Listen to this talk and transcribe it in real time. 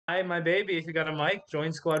Hi, my baby. If you got a mic,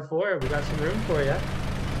 join Squad 4. We got some room for you.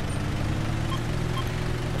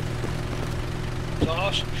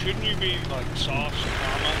 Sauce? Shouldn't you be like sauce,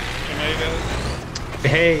 comma, tomato?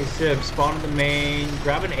 Hey, Sib, spawn in the main.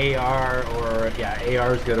 Grab an AR or, yeah,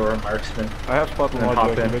 AR is good, or a marksman. I have spot And then one hop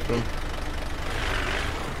I can in. hit them.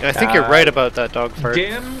 Yeah, I think you're right about that dog fart.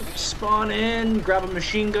 Dim, spawn in, grab a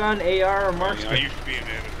machine gun, AR, or marksman. I used to be an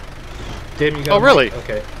editor. Dim, you got Oh, a mic? really?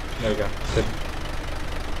 Okay, there we go. Sib.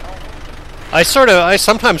 I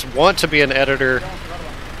sometimes want to be an editor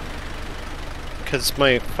because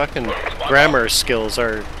my fucking grammar skills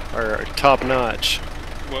are top notch.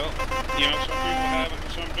 Well, you know, some people have it,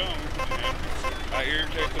 some don't. And I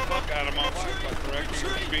irritate the fuck out of my wife by correcting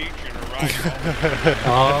her speech and her writing.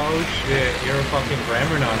 Oh, shit. You're a fucking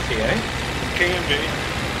grammar Nazi, eh? Can be.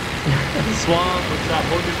 Swamp, what's up?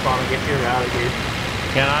 Hold your spawn. I'll get you a rally, dude.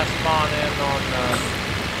 Can I spawn in on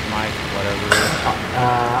Mike, whatever it is?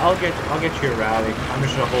 I'll get you a rally. I'm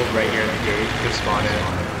just gonna hold right here in the gate. Just spawn in.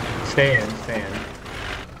 Stay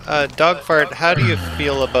in. Dog fart, how do you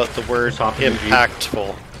feel about the word Just hop in the Jeep.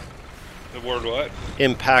 impactful? The word what?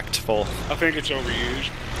 Impactful. I think it's overused.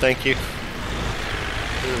 Thank you.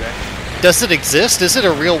 Does it exist? Is it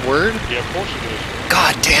a real word? Yeah, of course it is.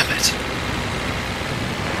 God damn it.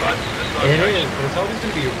 It is, but it's always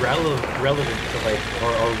going to be relevant to like,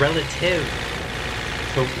 or relative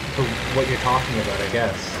to what you're talking about, I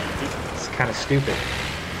guess. It's kind of stupid.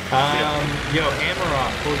 Yo, hammer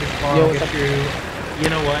off. Pull your spawn. Yo, Get your. You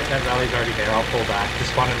know what? That rally's already there. I'll pull back.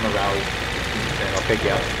 Just spawn in the rally. And I'll pick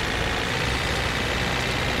you up.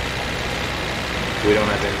 We don't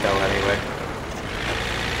have intel anyway.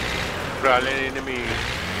 Rally enemy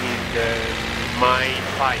in the mine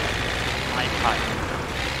fight. Mine fight.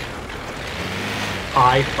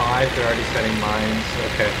 I-5, they're already setting mines.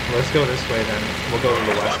 Okay, let's go this way then. We'll go to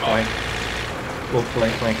the west flank. We'll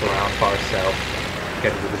flank around far south.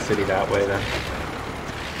 Get into the city that way then.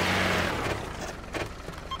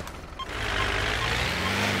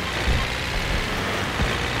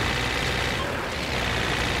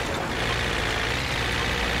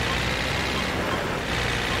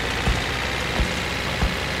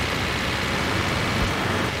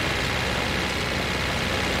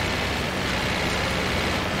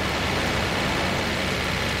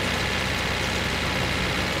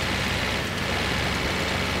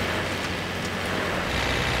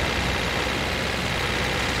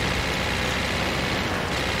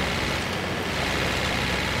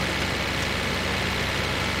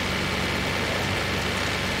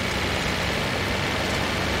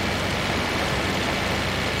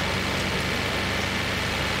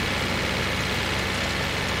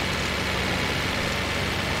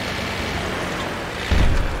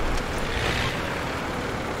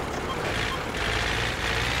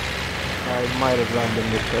 I might have run them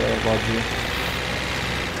with Roger.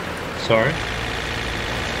 Sorry?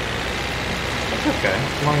 That's okay.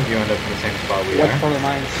 As long as you end up in the same spot we Watch are. for the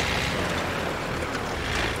mines.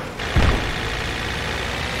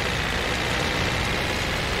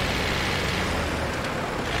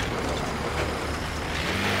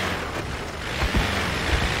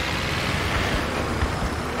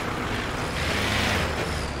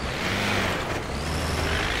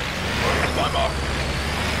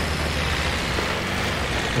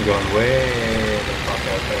 I'm going way the fuck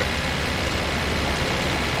out there.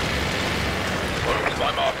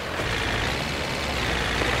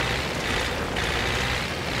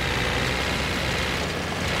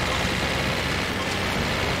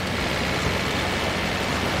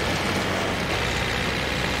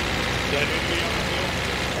 Is that enemy on the hill?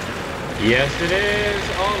 Yes, it is.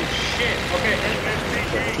 Oh shit. Okay.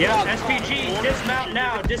 Yeah, SPG. Dismount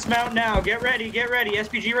now. Dismount now. Get ready. Get ready.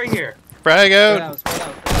 SPG right here. Frag out.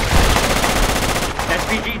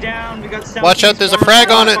 SPG down. We got. Watch out, there's a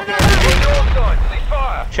frag on it.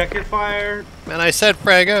 Check your fire. Man, I said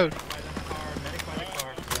frag out.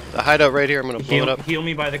 The hideout right here, I'm gonna blow it up. Heal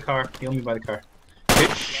me by the car. Heal me by the car.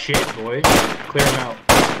 Good shit, boys. Clear him out.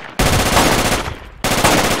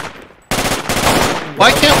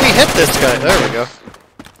 Why can't we hit this guy? There we go.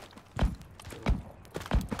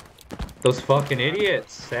 Those fucking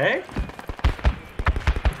idiots, eh?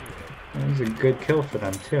 That was a good kill for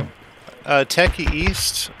them too. Techie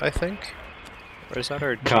East, I think. Or is that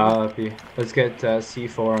our team? Copy. Let's get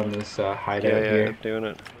C4 on this hideout Yeah, here. doing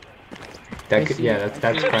it. That could, yeah,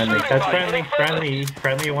 that's friendly. That's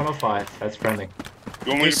friendly 105. That's friendly.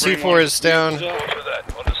 You want me to bring C4 one of is the down. vehicles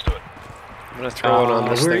up? I'm gonna throw one on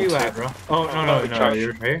this where thing are you too. at, bro? Oh, no,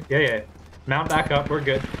 you're right here? Yeah. Mount back up, we're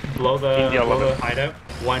good. Blow the hideout.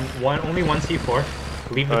 Only one C4.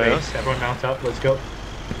 Leave the base, everyone mount up, let's go.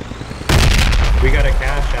 We got a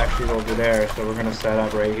cache actually over there, so we're gonna set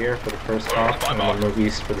up right here for the first stop, and then move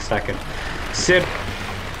east for the second. Sib,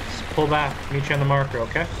 pull back. Meet you on the marker,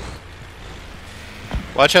 okay?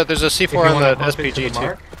 Watch out, there's a If you C4 on wanna the bump into SPG the too.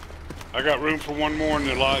 mark, I got room for one more in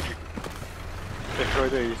the Logic. Destroy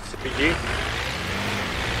the CPG.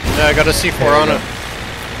 Yeah, I got a C4 There we on go. it.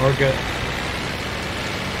 We're good.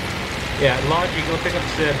 Yeah, Logi, go pick up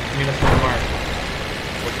Sib. Meet us on the mark.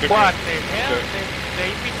 What the hell? The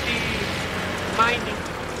APC mining.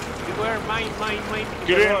 You were mining.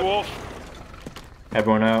 Get in, Wolf.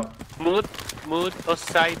 Everyone out. Mood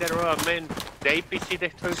outside the road, man. The APC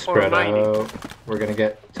destroyed for Spread mining. out. We're gonna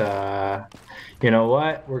get, you know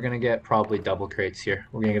what? We're gonna get probably double crates here.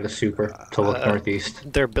 We're gonna get a super to look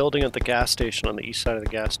northeast. They're building at the gas station on the east side of the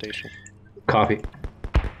gas station. Copy.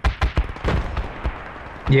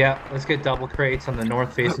 Yeah, let's get double crates on the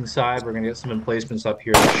north facing side. We're gonna get some emplacements up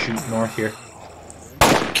here to shoot north here.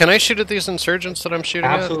 Can I shoot at these insurgents that I'm shooting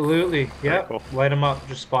Absolutely. Yep. cool. Light them up.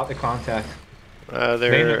 Just spot the contact. at?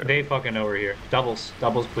 They're They fucking know we're here. Doubles,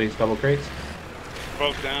 please. Double crates.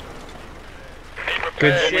 Both down.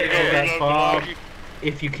 Good Want me to shit, go that's reload the Bob. Logic?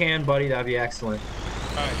 If you can, buddy, that'd be excellent.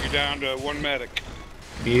 Alright, you're down to one medic.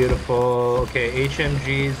 Beautiful. Okay,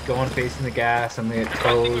 HMG's going facing the gas. I'm gonna get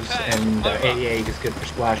toes, and AA is good for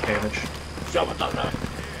splash damage.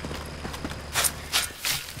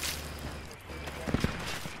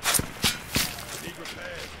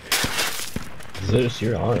 Zeus,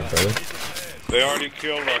 you're on it, brother. They already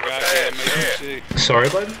killed our goddamn APC. Sorry,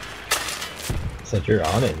 bud? Said you're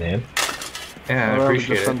on it, man. Yeah, I Well,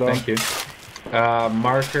 appreciate just it. send Thank you.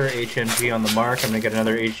 Marker, HMG on the mark. I'm gonna get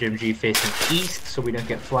another HMG facing east so we don't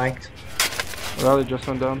get flanked. Rally just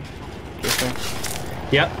went down. Just saying.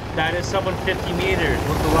 Yep, that is someone 50 meters.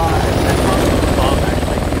 Look alive. That's probably the Bob,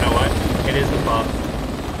 actually. You know what? It is the Bob.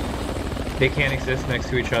 They can't exist next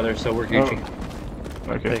to each other, so we're Gucci.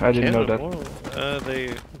 Okay, they I didn't know can't- that. whoa.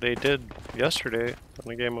 They did yesterday on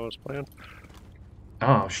the game I was playing.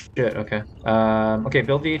 Oh, shit, okay. Okay,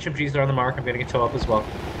 build the HMGs that are on the mark. I'm gonna get toe up as well.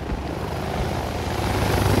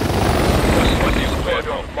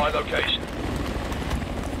 My location.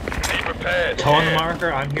 Be prepared. Toe on the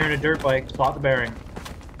marker. I'm here in a dirt bike. Plot the bearing.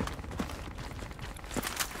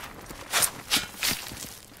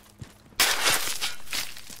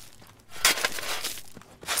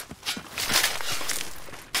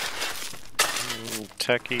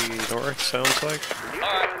 Techie North sounds like.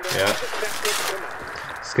 Yeah.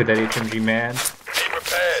 Let's get that HMG man. Be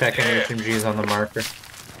prepared. Second HMG is on the marker.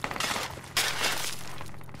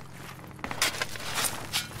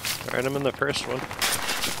 Alright, I'm in the first one.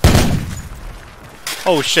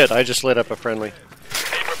 Oh shit, I just lit up a friendly. Be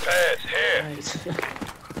prepared.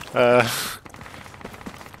 Here.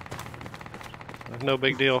 No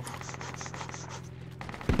big deal.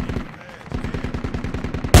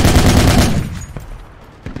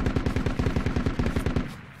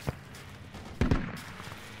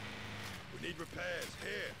 We need repairs.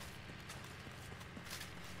 Here.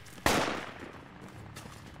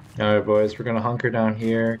 Alright, boys, we're gonna hunker down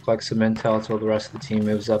here, collect some intel until the rest of the team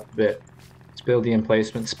moves up a bit. Let's build the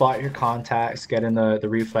emplacement, spot your contacts, get in the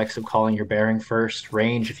reflex of calling your bearing first,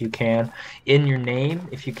 range if you can, in your name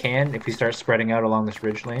if you can, if we start spreading out along this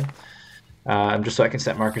ridge lane, just so I can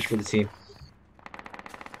set markers for the team.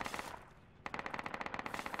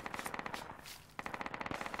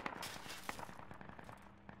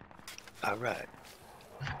 Alright.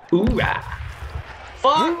 Ooh-ah!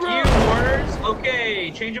 Fuck you, Warners!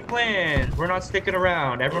 Okay, change of plan. We're not sticking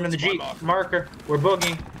around. Everyone in the Jeep, marker. We're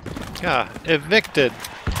boogie. Yeah, evicted.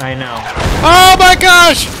 I know. Oh my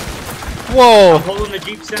gosh! Whoa! I'm holding the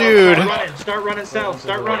Jeep south. Dude. Start running south.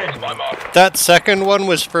 Start running. That second one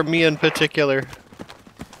was for me in particular.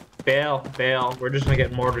 Bail. We're just gonna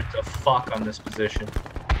get mortared to fuck on this position.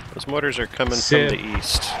 Those mortars are coming Sib. from the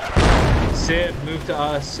east. Sib, move to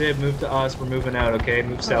us. Sib, move to us. We're moving out, okay?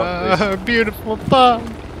 Move south, please. Beautiful Bob.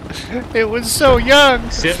 It was so young.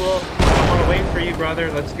 Sybil, I want to wait for you,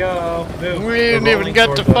 brother. Let's go. Move. We didn't We're even rolling get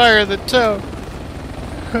to towards us. fire the toe.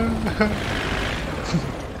 I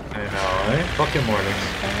know, eh? Fucking mortars.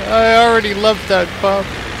 I already loved that, Bob.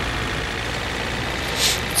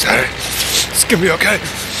 Sorry. It's gonna be okay.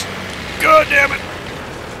 God damn it.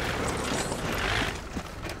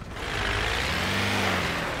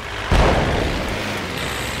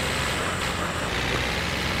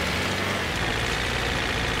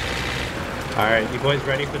 Alright, you boys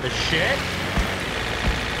ready for the shit?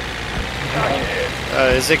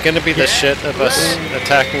 Is it gonna be the shit of us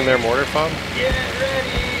attacking their mortar farm? Get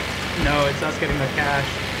ready! No, it's us getting the cash.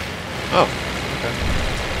 Oh, okay.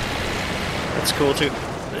 That's cool too.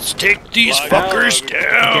 The Let's take these Live fuckers dog. Okay,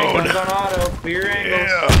 down. guns on auto. Clear angles.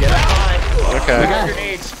 Yeah. Get up high. Okay. Got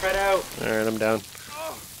grenades. Spread out. Alright, I'm down.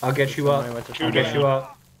 I'll get you up. Two I'll get down. you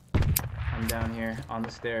up. I'm down here on the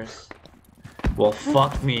stairs. Well,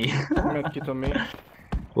 fuck me. Medkit on me.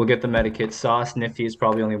 We'll get the medikit. Sauce, Nifty is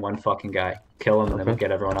probably only one fucking guy. Kill him and then we'll get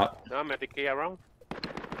everyone up. No, Medicaid around.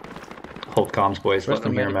 Hold comms, boys. Let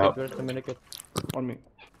them hear him out. Where's the medikit? On me.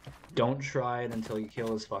 Don't try it until you kill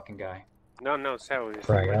this fucking guy. No, sorry.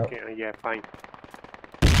 Frag out. Yeah, fine.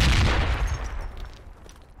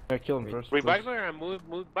 Yeah, kill him first. please. Reviver and move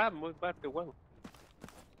back to one.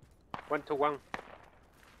 1 to 1.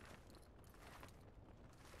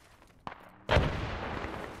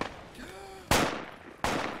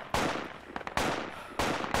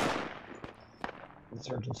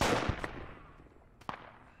 Insurgents.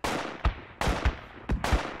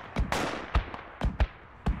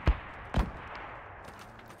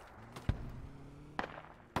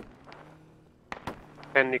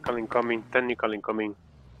 Technical incoming.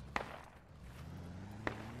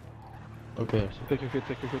 Okay. Take your hit,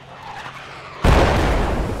 take your hit.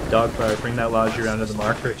 Dogfire, bring that lodge around to the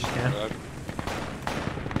marker if you can.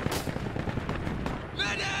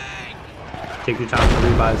 Take your time to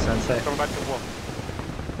revive Sensei. Come back to wall.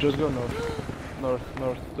 Just go north.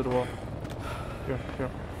 North to the wall. Here.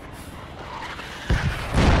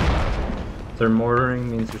 They're mortaring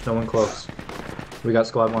means there's no one close. We got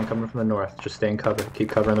squad 1 coming from the north. Just stay in cover. Keep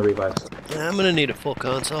covering the revives. I'm gonna need a full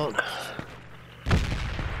consult.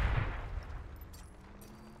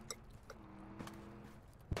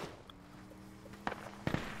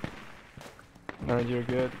 Alright, you're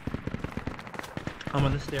good. I'm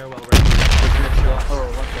on the stairwell right here.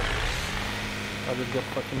 Oh, one sec. I just got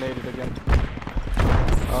fucking naded again.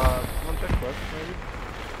 One check west, maybe?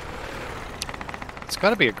 It's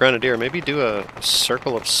gotta be a grenadier. Maybe do a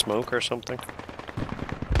circle of smoke or something.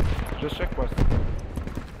 Just check west.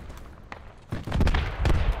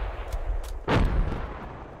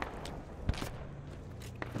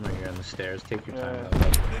 I'm right here on the stairs. Take your time. Yeah.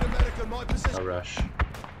 Need a medic in my position. No rush.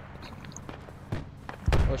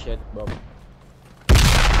 Oh shit, Bob.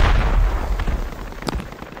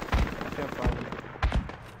 Can't find him.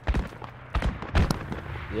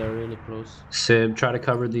 They are really close. Sib, try to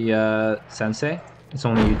cover the Sensei. It's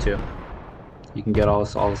only you two. You can get all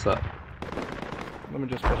this up. Let me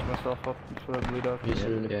just patch myself up before I bleed out. He's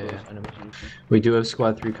really yeah, close. yeah. Enemies really close. We do have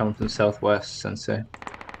squad 3 coming from the southwest, Sensei.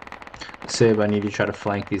 Sib, I need you to try to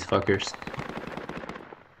flank these fuckers.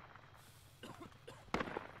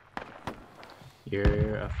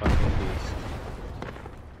 You're a fucking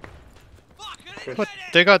beast. What?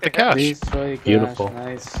 They got the cash. Beautiful.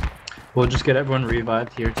 Nice. We'll just get everyone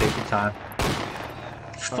revived here. Take your time.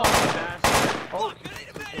 Fuck, oh.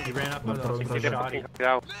 He ran up on the shot.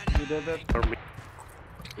 Out. You dead dead? For me.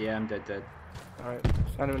 Yeah, I'm dead. Alright.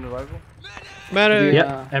 Sign him in revival. Matter.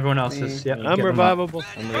 Yep, everyone else is. Yep, I'm get them up. revivable.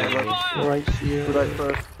 Right here. Good eye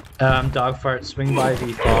first. Dogfart, swing by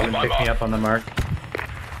the fob and pick me up on the mark.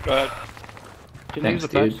 Go ahead. Can Thanks, you use the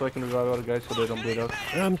patch dude. so I can revive all the guys so they don't bleed out?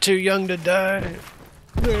 I'm too young to die.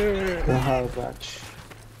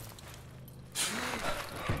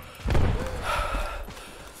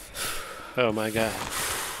 Oh my god.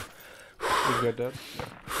 He's good dead.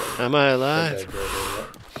 Am I alive?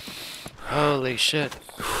 Holy shit.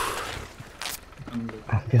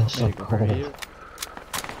 I feel so cold.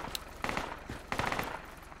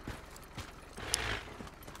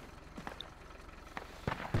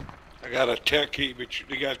 I got a techie, but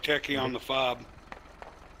you got a techie on the fob.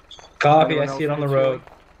 Copy, I Anyone see it else on the needs road.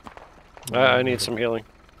 I need some healing.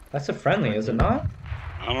 That's a friendly, is it not?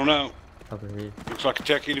 I don't know. Cover here. Looks like a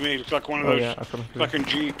techie to me. Looks like one of Oh those yeah, I come through. fucking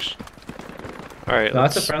jeeps. Alright, No,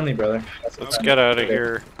 that's a let's friendly, brother. let's get out of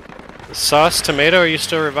here. Sauce Tomato, are you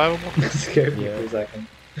still revivable? That scared me for a second.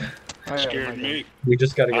 Oh, yeah, Scared my me. We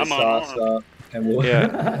just gotta get I'm sauce unarmed. up, and we'll...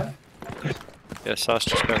 Yeah. Yeah, Sauce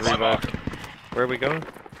just got revived. Where are we going?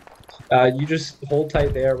 You just hold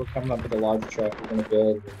tight there. We're coming up with a lodge truck. We're gonna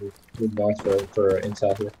build. We're going for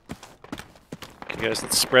intel here. Okay, guys,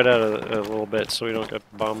 let's spread out a little bit so we don't get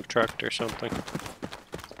bomb trucked or something.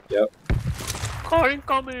 Yep. Call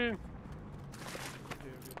incoming!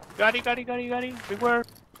 Got it. Beware.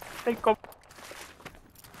 Take off.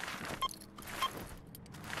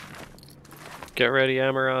 Get ready,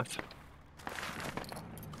 Amaroth.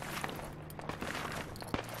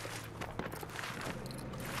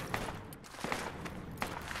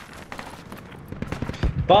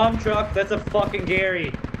 Bomb truck. That's a fucking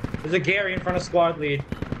Gary. There's a Gary in front of squad lead.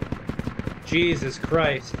 Jesus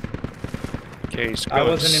Christ. Okay, he's I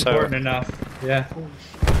going wasn't south. important enough. Yeah.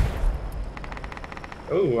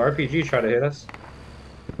 Oh, RPG tried to hit us.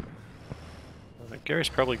 Gary's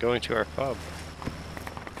probably going to our fob,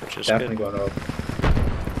 which is Definitely good. going over.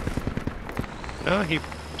 No, he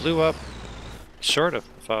blew up short of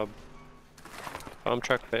fob. Bomb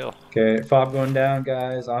truck fail. Okay, fob going down,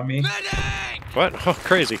 guys. On me. What? Oh,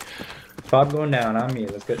 crazy. Fob going down. On me.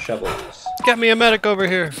 Let's get shovels. Get me a medic over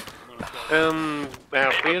here. We'll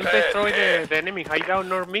destroy the enemy hideout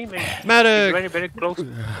nor me, man. It's Medic! very, very close.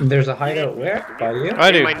 There's a hideout where? By you?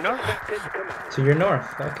 I do. My north. To your north.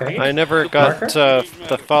 Okay. I never got Marker?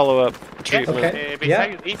 the follow-up treatment. Okay.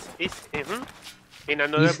 Beside in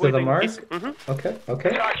another East of the building. mark? Mm-hmm. Okay. Okay.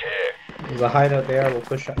 Attack here. There's a hideout there. We'll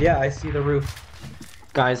push on. Yeah, I see the roof.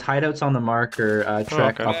 Guys, hideout's on the marker.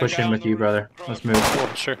 Trek, okay. I'll push in with you, brother. Let's move. Cool,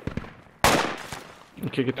 sure.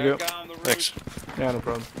 Okay, good to go. That guy on the roof, Thanks. Yeah, no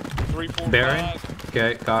problem. 3, 4, Baron? 5.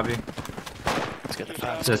 Okay, copy. Let's get the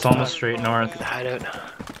fob. So it's almost straight north. The hideout.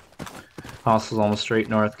 Hostle's almost straight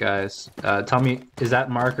north, guys. Tell me, is that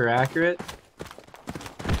marker accurate?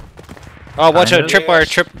 Oh, watch out! Kinda. Tripwire,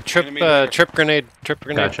 Yes. Enemy there. trip grenade.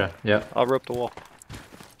 Gotcha. Yep. I'll rope the wall.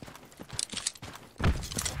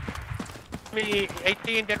 Me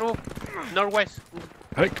 80 in the roof. Northwest.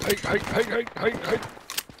 Hike.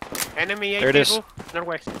 Enemy 80 There it is. roof.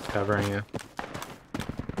 Northwest. Covering you.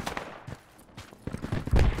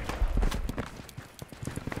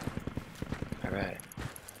 All right.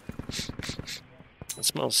 It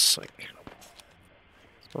smells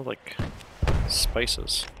like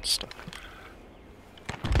spices and stuff.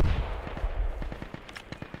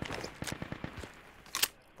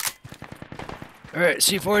 All right,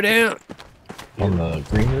 C4 down. On the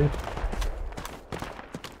green roof?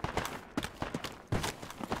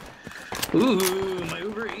 Ooh, my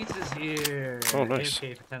Uber Eats is here. Oh, nice.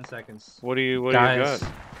 AFK for 10 seconds. What do you Guys. got?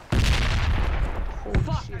 Fuck,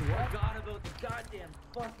 I forgot about the goddamn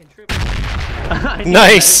fucking trip.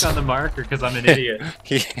 Nice. On the marker because I'm an idiot.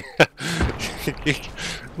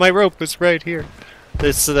 My rope was right here.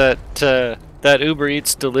 It's that Uber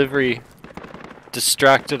Eats delivery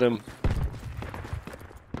distracted him.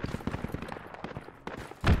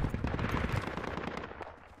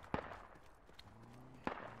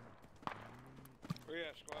 Where you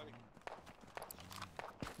at, Squatty?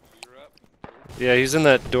 You're up. Yeah, he's in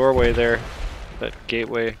that doorway there, that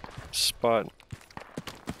gateway spot.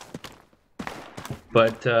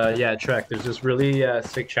 But yeah, Trek, there's this really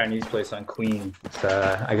sick Chinese place on Queen. It's,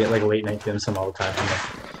 I get like a late night dim sum all the time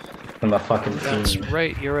from the fucking That's team.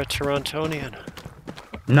 right, you're a Torontonian.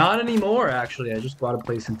 Not anymore, actually. I just bought a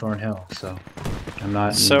place in Thornhill, so I'm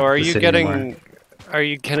not. So in are the you city anymore.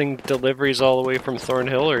 getting deliveries all the way from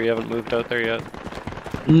Thornhill, or you haven't moved out there yet?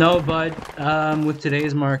 No, but with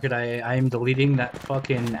today's market, I'm deleting that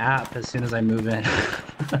fucking app as soon as I move in.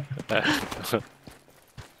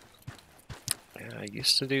 Yeah, I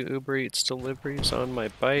used to do Uber Eats deliveries on my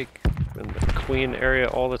bike in the Queen area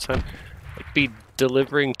all the time. I'd be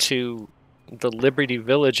delivering to the Liberty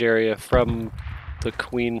Village area from the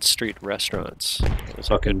Queen Street restaurants. It was a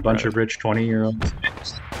Fucking good bunch ride. of rich 20-year-olds.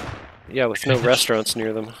 Yeah, with no restaurants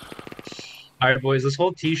near them. All right, boys, let's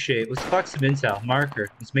hold T-shape. Let's talk some intel. Marker.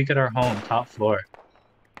 Let's make it our home, top floor.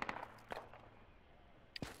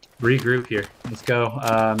 Regroup here. Let's go.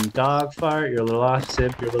 Dogfart, you're a little off.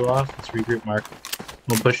 Sib, you're a little off. Let's regroup, Mark.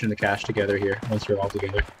 We'll push into cash together here once we're all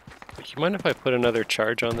together. You mind if I put another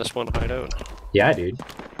charge on this one hideout? Yeah, dude.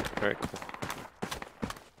 Alright, cool.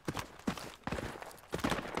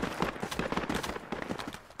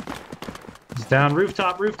 He's down.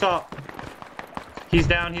 Rooftop, rooftop. He's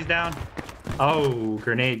down, he's down. Oh,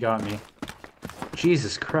 grenade got me.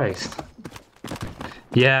 Jesus Christ.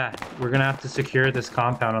 Yeah, we're gonna have to secure this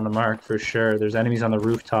compound on the mark for sure. There's enemies on the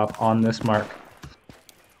rooftop on this mark.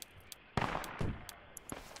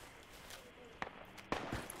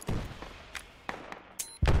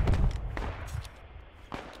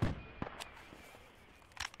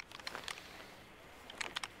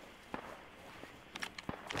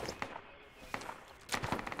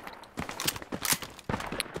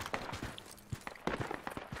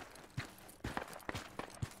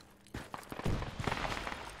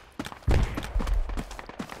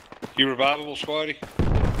 You revivable, Squatty?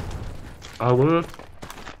 I would.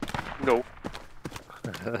 No.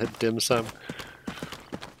 Dim sum.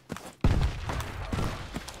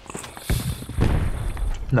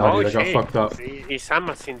 No, dude, I got shit. fucked up. It's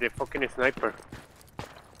Hamas in the fucking sniper.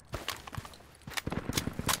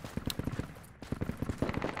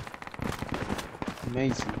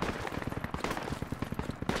 Amazing.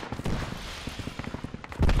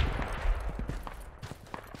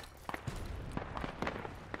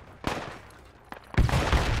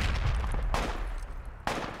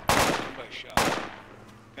 Somebody shot.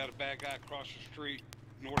 Got a bad guy across the street.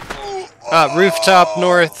 North. Ah, rooftop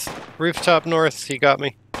north. Rooftop north. He got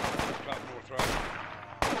me. Top north,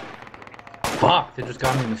 right? Fuck, they just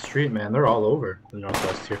got me in the street, man. They're all over the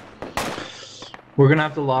northwest here. We're gonna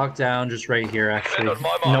have to lock down just right here, actually.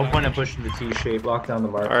 No point in pushing the T-shape. Lock down the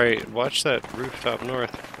mark. All right, watch that rooftop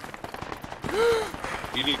north.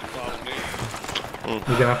 You need to follow me.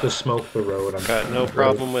 You're gonna have to smoke the road. Got no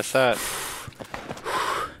problem with that.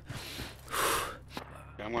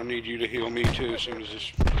 I'm gonna need you to heal me too as soon as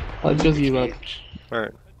this. I'll just give up. All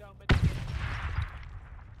right.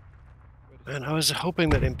 Man, I was hoping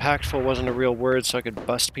that impactful wasn't a real word so I could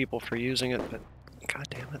bust people for using it, but god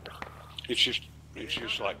damn it. It's just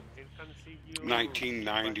like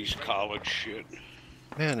 1990s college shit.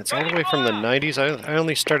 Man, it's all the way from the 90s. I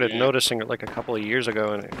only started noticing it like a couple of years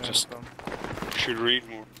ago, and it just Should read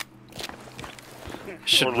more.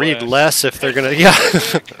 should Or read less. less if they're gonna. Yeah.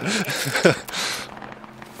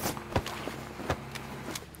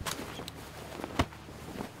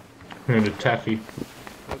 And a taffy.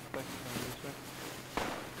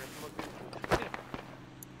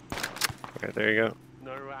 Okay, there you go.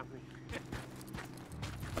 No ramming.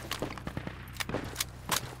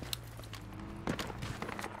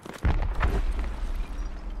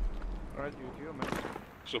 Alright, you heal, man.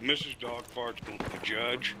 So Mrs. Dogfart's the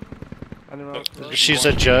judge. Anyone else? She's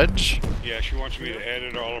a judge. Yeah, she wants me to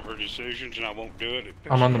edit all of her decisions, and I won't do it.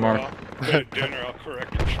 I'm on the mark. But at dinner, I'll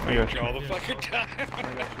correct her speech all the fucking time.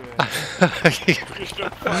 Just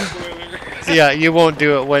don't fuck with her. Yeah, you won't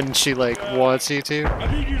do it when she like wants you to.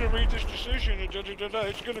 I need you to read this decision, and da-da-da-da.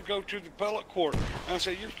 It's gonna go to the appellate court. And I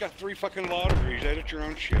say, you've got 3 fucking law degrees. Edit your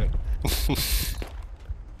own shit.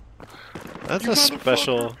 That's You a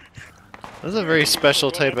special. That's a very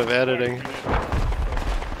special type of editing.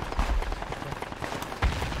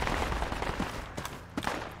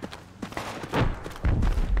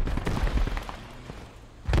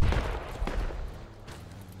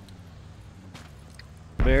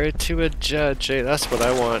 Married to a judge, hey, that's what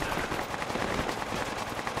I want.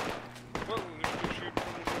 Whoa, there's 2 ships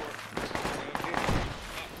on the door.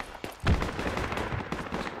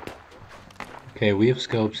 Okay, we have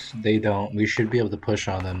scopes. They don't. We should be able to push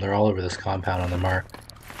on them. They're all over this compound on the mark.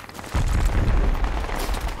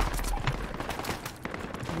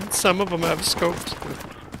 Some of them have scopes.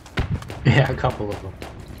 Yeah, a couple of them.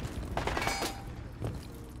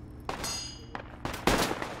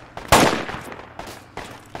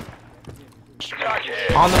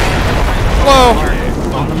 On the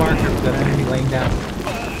Whoa! on the marker, that enemy laying down.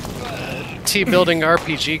 T-building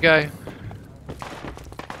RPG guy.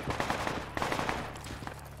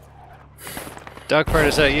 Dogfart,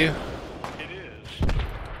 is that you? It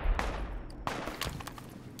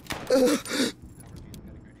is.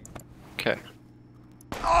 Okay.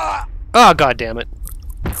 Oh, god damn it.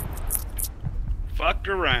 Fucked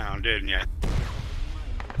around, didn't you?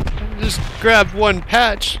 Just grabbed one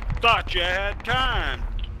patch. Thought you had time.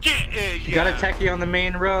 You got a techie on the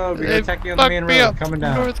main road. We got a It techie on the main fucked me road up coming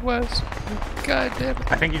down. northwest. God damn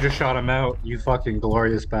it. I think you just shot him out. You fucking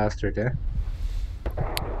glorious bastard, eh?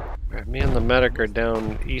 Alright, me and the medic are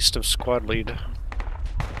down east of squad lead.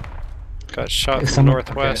 Got shot Is from someone-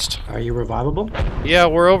 northwest. okay. Are you revivable? Yeah,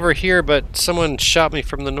 we're over here, but someone shot me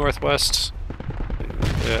from the northwest.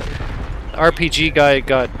 Yeah. RPG guy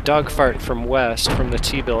got dogfart from west, from the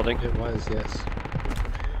T building. It was, yes.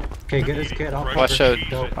 Okay, get his kit. I'll Watch cover. out.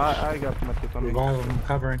 Go. I got my kit on me. Revive him.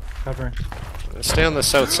 Covering. Covering. Stay on the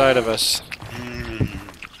south side of us.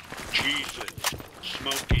 Cheese it.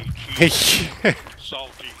 Smoky cheese.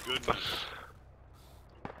 Salty goodness.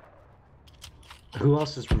 Who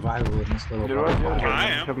else is revivable in this little You're right, bar? I I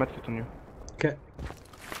am. have my kit on you. Okay.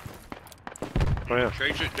 Oh yeah.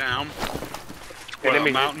 Chase it down. Well,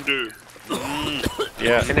 Enemy. Mountain Dew.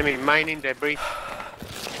 Yeah. Enemy mining debris.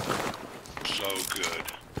 So good.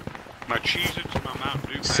 My Cheez-Its and my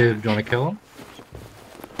Mountain Dew. Sid, do you want to kill him?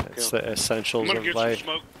 It's the I'm essentials gonna of get some life.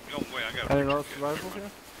 smoke. Oh, wait, I got Anyone else survival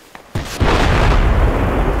here?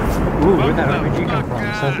 Ooh, where'd that RPG come from?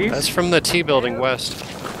 Southeast? That's from the T building west.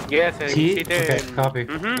 Yes, T? see the... Okay, copy.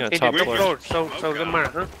 Yeah, in top the floor. floor. So the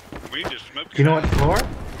mark, huh? We just smoked. Do you know what floor?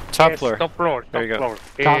 Top Yes, floor. Top floor. There you top go. floor.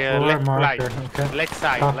 Top floor, left marker. side. Okay. Left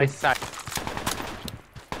side. Copy. Left side.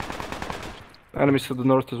 Enemies to the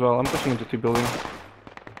north as well. I'm pushing into T building.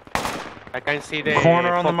 I can see the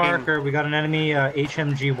Corner on the fucking- marker. We got an enemy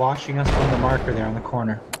HMG watching us from the marker there on the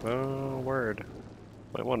corner. Oh, word.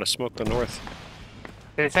 Might want to smoke the north.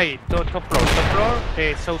 Say top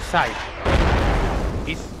floor, south side.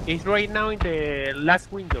 He's right now in the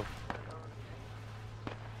last window.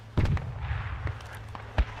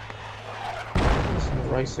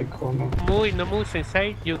 right side corner. No move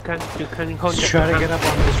inside. You can hold Just try to get up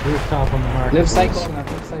on this rooftop on the marker. Left side please. corner,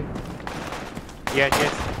 left side. Yeah,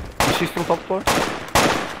 yes. Is she still top floor?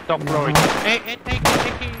 Top floor. Hey, take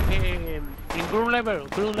in ground level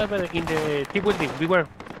in the T building. Beware.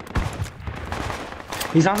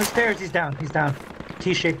 He's on the stairs. He's down. He's down.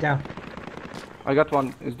 T-shaped down. I got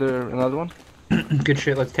one. Is there another one? Good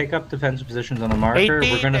shit. Let's take up defensive positions on the marker.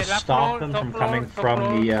 18, We're gonna the left stop floor, them top from floor, coming top from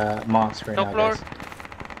floor. the mosque right Top now, floor. guys.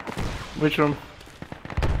 Which room?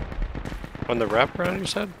 On the wraparound, you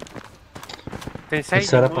said? Inside,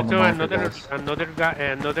 set up you on go the to marker, guys.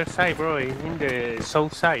 another side, bro. In the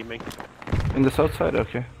south side, man. In the south side?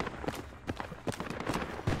 Okay.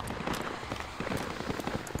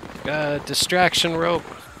 Distraction rope.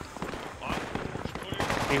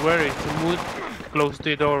 Beware, it's move. Close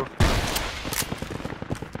the door.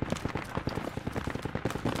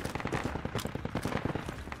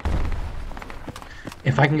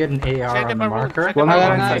 If I can get an AR Set on up the a room, marker set up a on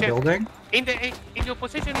room. my Check. building. In your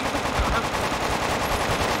position.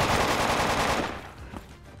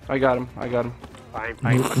 I got him. I got him.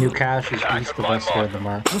 Fine. New cache is east of us here on the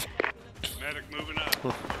mark. Medic moving up. First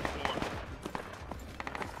floor.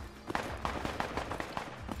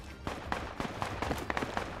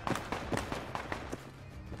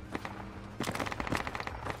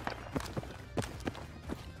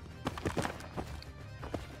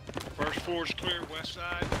 First floor's clear, west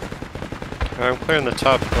side. I'm clearing the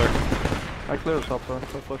top floor. I cleared the top floor.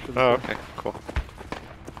 Top floor should be Oh, clear. okay, cool.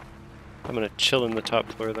 I'm gonna chill in the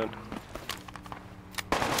top floor then.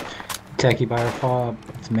 Techie by our fob.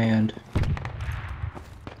 It's manned.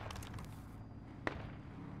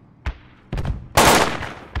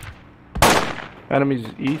 Enemies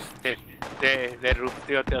east. The roof of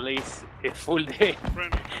the hotel is full day. Friendly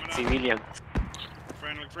coming up. Civilian.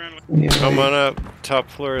 Friendly. Come on up. Top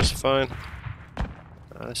floor is fine.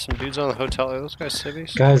 There's some dudes on the hotel. Are those guys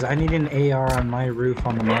civvies? Guys, I need an AR on my roof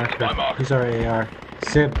on the marker. Who's our AR?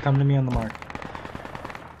 Sib, come to me on the mark.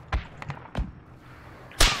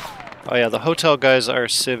 Oh yeah, the hotel guys are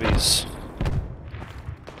civvies.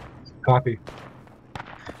 Copy.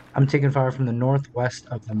 I'm taking fire from the northwest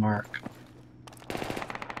of the mark.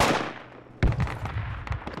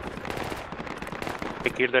 They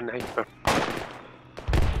killed the sniper.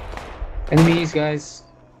 Enemies, guys.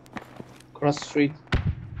 Cross the street.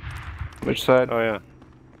 Which side? Oh yeah,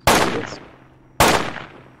 Yes.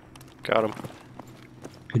 got him.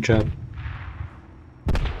 Good job.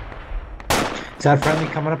 Is that friendly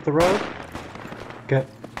coming up the road? Okay.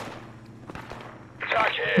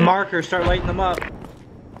 Attack here. Marker, start lighting them up.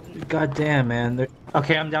 God damn, man.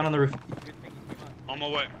 Okay, I'm down on the roof. On my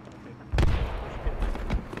way.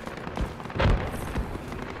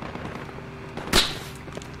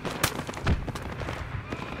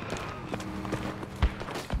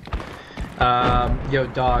 Yo,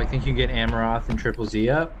 dog, think you can get Amaroth and Triple Z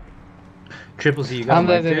up? Triple Z, you got I'm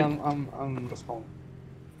a mic, dead, dude? I'm responding.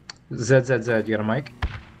 ZZZ, you got a mic?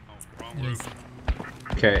 Oh, wrong roof.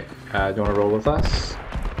 Okay, do you want to roll with us?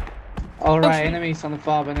 Alright, enemies on the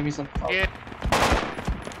fob, enemies on the fob. Yeah.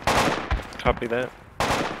 Copy that.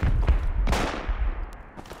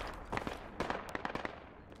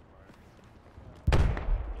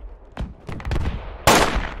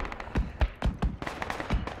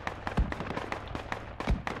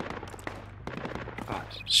 Oh,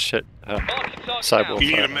 shit. Cyborg. You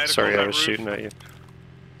need a medical Sorry, I on was that roof? shooting at you.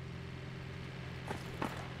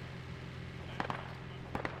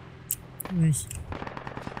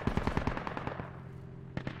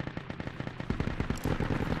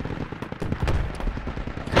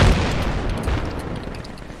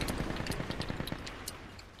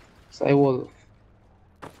 Sidewall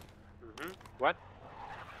What?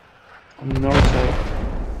 on the north side.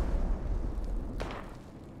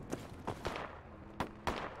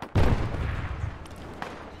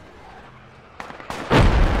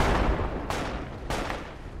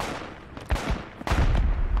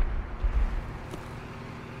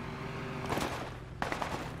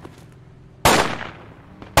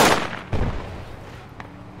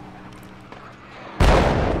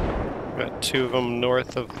 Got two of them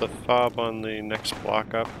north of the fob on the next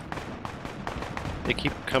block up. They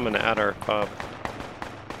keep coming at our fob.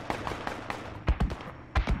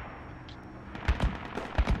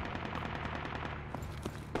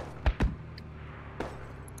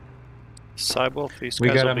 Cybwolf, these We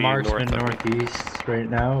guys got will a be marksman north of me. northeast right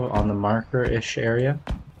now on the marker-ish area.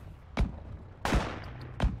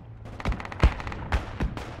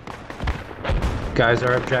 Guys,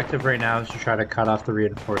 our objective right now is to try to cut off the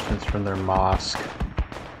reinforcements from their mosque.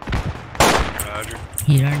 Roger.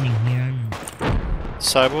 He running.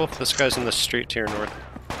 Cybwolf, this guy's in the street to your north.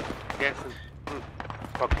 guessing.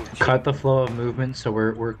 Fucking shit. Cut the flow of movement, so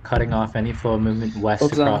we're cutting off any flow of movement west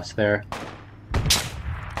What's that? across there.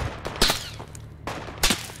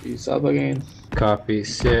 He's up again. Copy.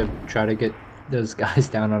 Sib, try to get those guys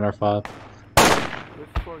down on our fob. Which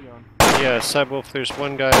floor you on? Yeah, Cybwolf, there's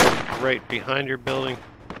one guy right behind your building.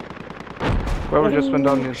 Whoever just went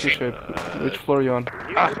down in C-shape. Which floor you on?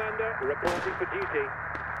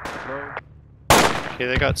 Okay,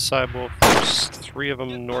 they got Cybwolf. There's 3 of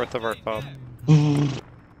them north of our fob.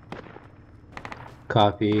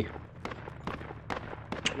 Copy.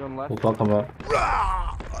 You on left? We'll fuck them up.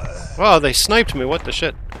 Wow, they sniped me, what the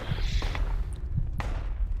shit?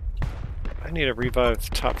 I need to revive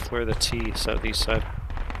top floor of the T, southeast side.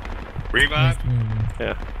 Revive?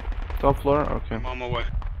 Yeah. Top floor? Okay. I'm on my way.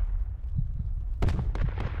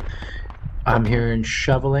 I'm hearing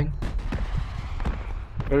shoveling.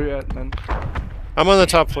 Where are you at, man? I'm on the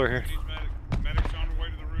top floor here. These medics on the way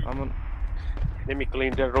to the roof. I'm on. Let me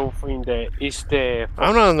clean the roof in the east. I'm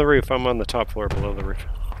not on the roof, I'm on the top floor below the roof.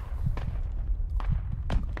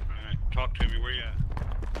 Alright, talk to me. Where you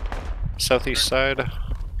at? Southeast side.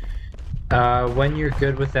 When you're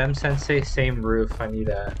good with them, Sensei, same roof. I need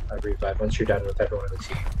a revive once you're done with everyone on the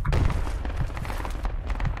team.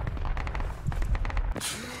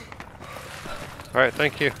 Alright,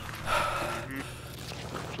 thank you.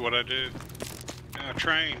 That's what I did. I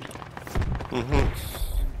trained.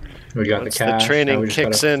 We got Once the the cash. training now we just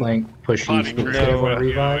kicks gotta in. flank, push Potty east, get trained. everyone No,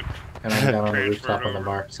 revive, and I'm down on the Transferred rooftop on the over.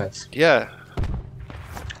 mark. Sense. Yeah.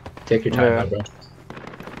 Take your time, Yeah. my bro.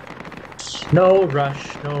 No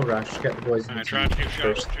rush, no rush. Get the boys in I the tried to team get shot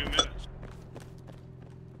first. for 2 minutes.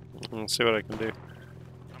 Let's see what I can do.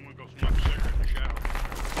 I'm gonna go smoke a cigarette in the shower.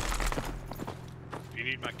 If you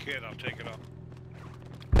need my kit, I'll take it off.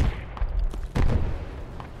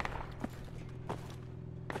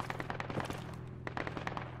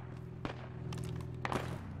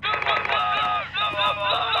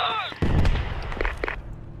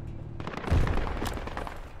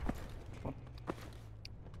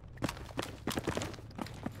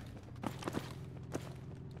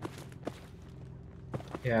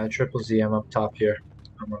 Yeah, Triple Z, I'm up top here.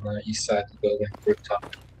 I'm on the east side of the building,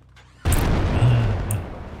 rooftop.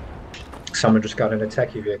 Someone just got in a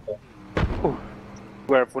techie vehicle.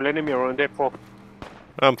 We're full enemy around there, for.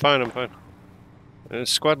 I'm fine, I'm fine.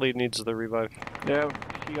 Squad lead needs the revive. Yeah,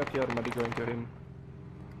 he got the other medic going to him.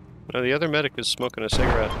 No, the other medic is smoking a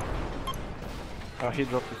cigarette. He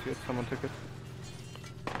dropped his hit, someone took it.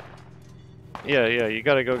 Yeah, you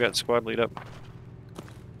gotta go get squad lead up.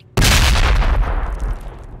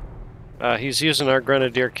 He's using our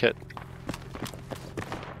grenadier kit.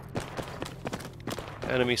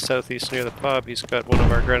 Enemy southeast near the pub, he's got one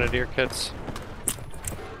of our grenadier kits.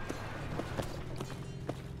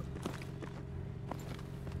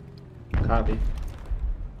 Copy.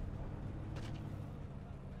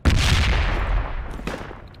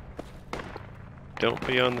 Don't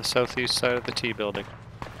be on the southeast side of the T building.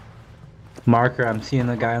 Marker, I'm seeing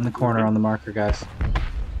the guy in the corner on the marker, guys.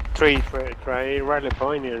 Try rally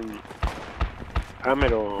point and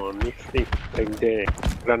hammer on each stick, like the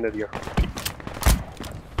grenadier.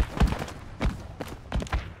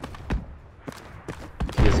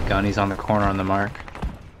 He has a gun, he's on the corner on the mark.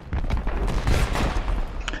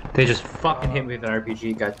 They just fucking hit me with an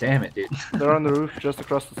RPG, god damn it, dude. They're on the roof, just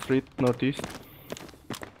across the street, northeast.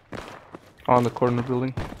 On the corner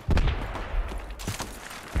building.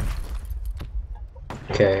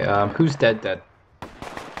 Okay, who's dead?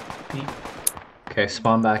 Okay,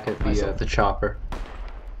 spawn back at the chopper.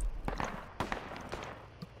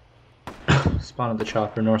 Spawn at the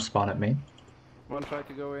chopper, north spawn at me. One tried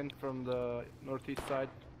to go in from the northeast side.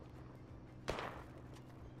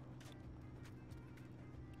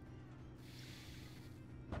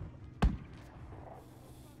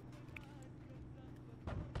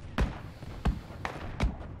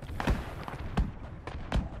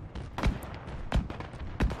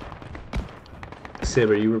 Sib,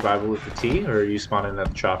 are you revival with the T, or are you spawning at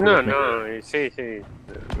the chopper? No, with me? no, sí.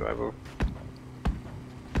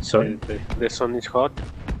 Sorry? The sun is hot.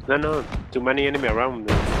 No, too many enemy around.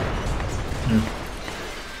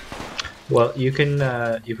 Well, you can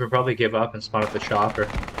probably give up and spawn at the chopper.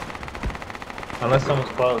 Unless someone's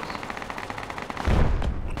close.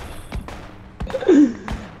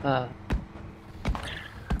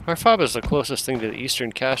 Our fob is the closest thing to the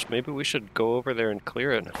eastern cache. Maybe we should go over there and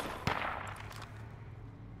clear it.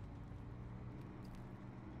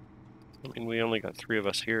 I mean, we only got 3 of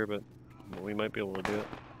us here, but we might be able to do it.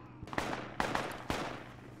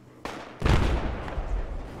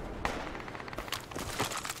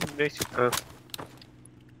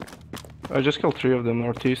 I just killed 3 of them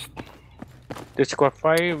northeast. The squad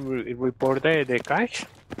 5 report the cache.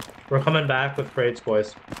 We're coming back with crates,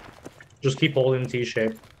 boys. Just keep holding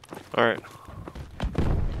T-shape, Alright.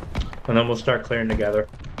 and then we'll start clearing together.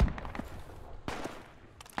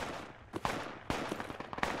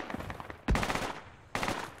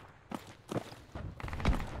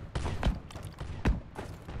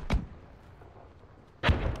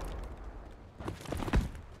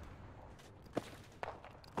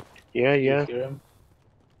 Yeah, yeah. Hear him?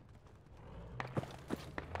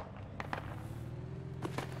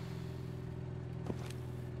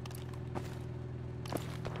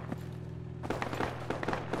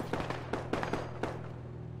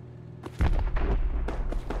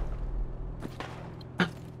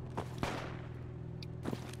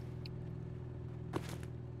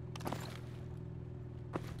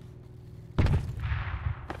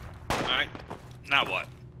 Alright. Now what?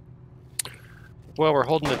 Well, we're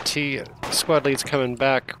holding the T. Squad lead's coming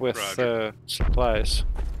back with Roger. supplies.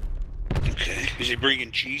 Okay. Is he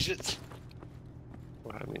bringing Cheez-Its?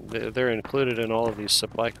 Well, I mean, they're included in all of these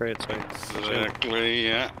supply crates. I presume. Exactly,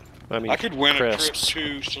 yeah. I mean, I could win crisps. a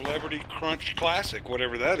trip to Celebrity Crunch Classic,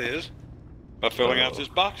 whatever that is, by filling out this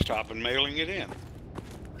box top and mailing it in.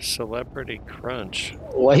 Celebrity Crunch.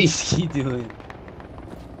 What is he doing?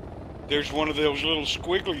 There's one of those little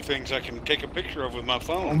squiggly things I can take a picture of with my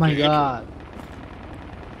phone. Oh my to enter. god.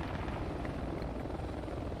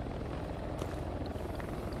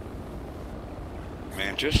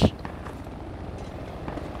 Mantis,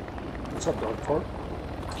 What's up, dog fart?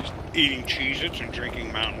 just eating Cheez-Its and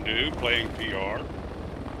drinking Mountain Dew, playing PR.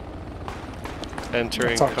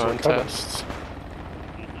 Entering That's actually contests.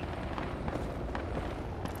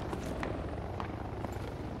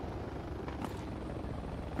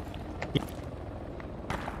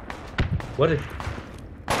 What a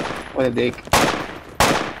What a dick.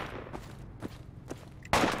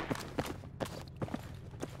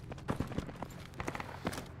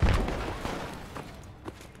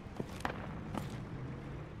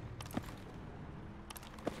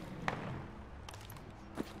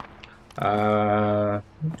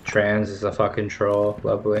 Trans is a fucking troll.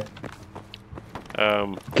 Lovely.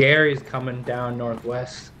 Gary's coming down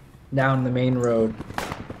northwest, down the main road.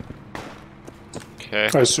 Okay.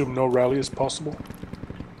 I assume no rally is possible.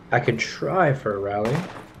 I could try for a rally.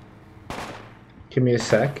 Give me a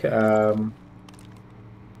sec. Hammer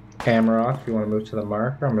off. You want to move to the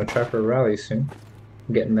marker? I'm gonna try for a rally soon.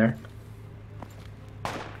 I'm getting there.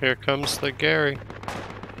 Here comes the Gary.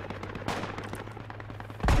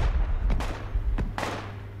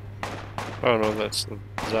 Oh no, that's the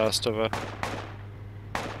Zastava.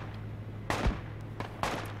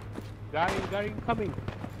 Gary coming.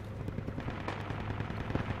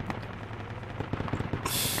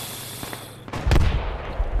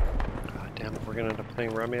 God damn it, we're gonna end up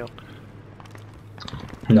playing Ramiel.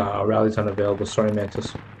 No, rally's unavailable. Sorry,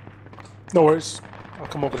 Mantis. No worries. I'll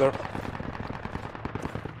come over there.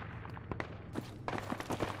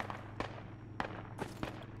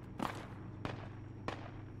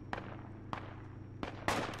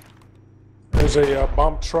 There's a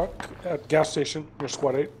bomb truck at gas station near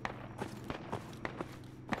Squad 8.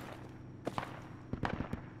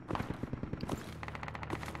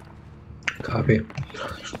 Copy.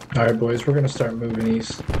 Alright, boys, we're gonna start moving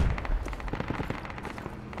east.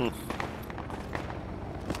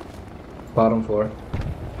 Bottom floor.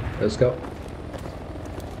 Let's go.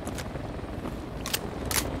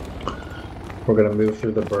 We're gonna move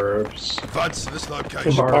through the burbs. Advance to this The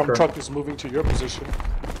location. bomb Marker. truck is moving to your position.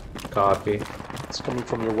 Copy. It's coming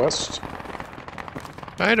from your west.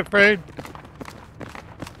 I ain't afraid.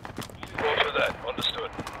 Roger that. Understood.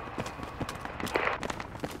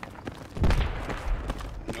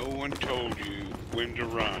 No one told you when to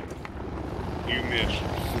run. You missed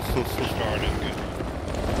the start of it.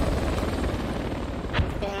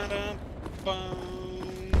 Ba-dum-bum.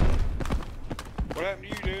 What happened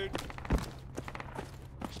to you, dude?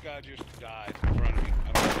 This guy just died in front of me.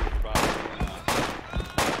 I don't know if you're about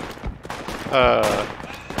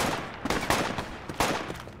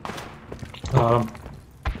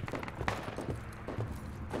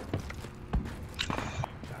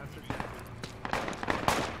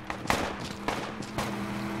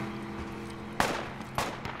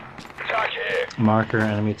Attack here. Marker,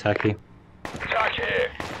 enemy techie. Attack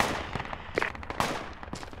here.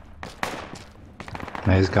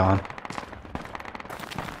 No, he's gone.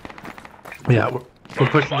 Yeah, we're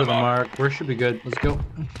pushing to the mark. We should be good. Let's go.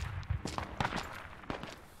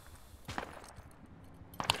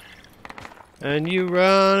 and you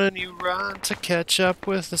run to catch up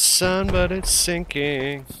with the sun, but it's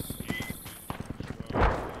sinking.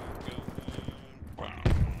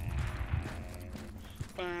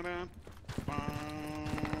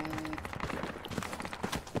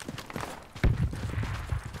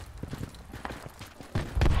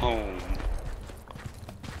 home.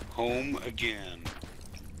 Home again.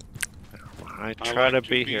 I try like to to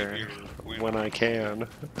be be here here when I can.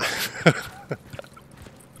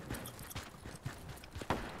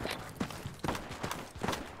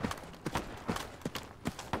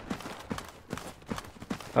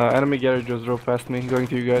 Enemy Gary just drove past me, going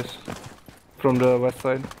to you guys. From the west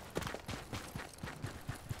side.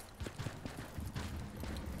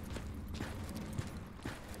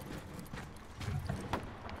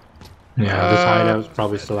 Yeah, this hideout's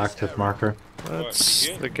probably still active, marker. That's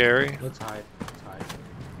the Gary. Let's hide. Let's hide.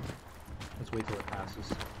 Let's wait till it passes.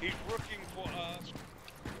 He's looking for us.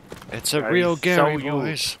 It's a That real is Gary, so you.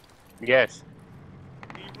 boys. Yes.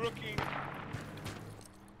 He's looking.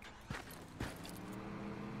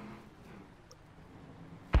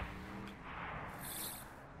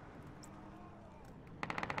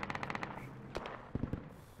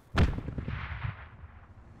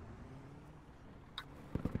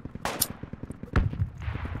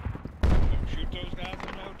 Don't shoot those guys in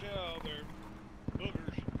the hotel. They're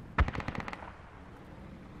boogers.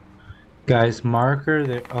 Guys, marker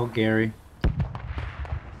there. Oh, Gary.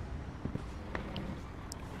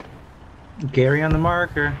 Gary on the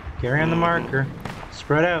marker. Gary on the marker.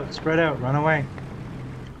 Spread out, run away.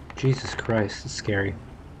 Jesus Christ, it's scary.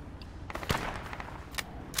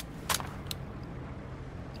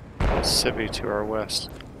 Civvy to our west.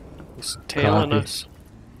 He's tailing Copy. us.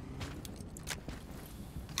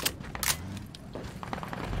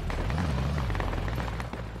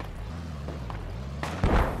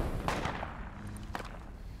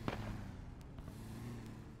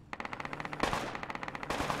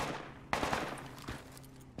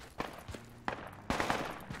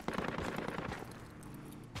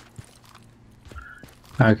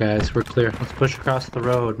 Alright guys, we're clear. Let's push across the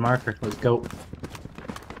road. Marker, let's go.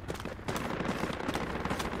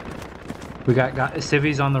 We got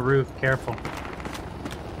civvies on the roof, careful.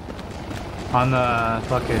 On the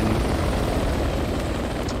fucking...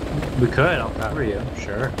 We could, I'll cover you,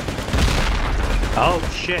 sure. Oh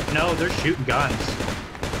shit, no, they're shooting guns.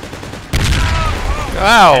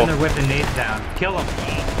 Ow! And they're whipping nades down. Kill them.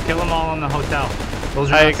 Kill them all in the hotel.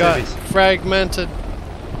 Those are I not got civvies. fragmented.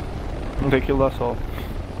 They killed us all.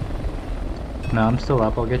 No, I'm still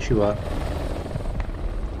up. I'll get you up.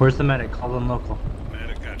 Where's the medic? Call them local.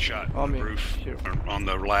 Medic got shot On on the me. roof, Here. or on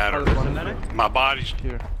the ladder. Where's the medic? My body's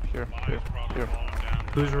Here. falling down.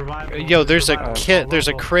 Who's reviving? Yo, there's a Reviving? kit. There's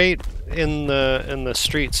a Local. crate in the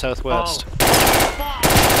street southwest. Oh. God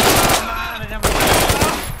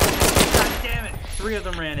damn it! 3 of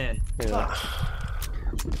them ran in. Yeah.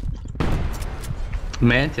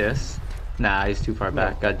 Mantis? Nah, he's too far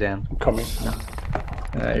back. Goddamn. Coming.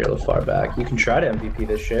 You're a little far back. You can try to MVP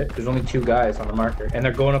this shit. There's only 2 guys on the marker, and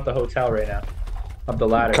they're going up the hotel right now, up the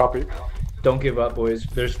ladder. Copy. Don't give up, boys.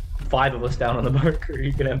 There's 5 of us down on the marker.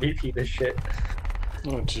 You can MVP this shit.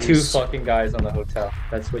 Oh, 2 fucking guys on the hotel.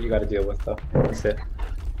 That's what you got to deal with, though. That's it.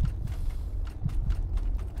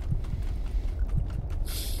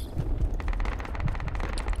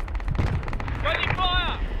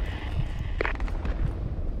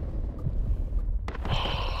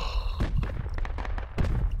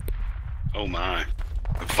 Oh my.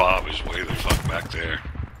 The fob is way the fuck back there.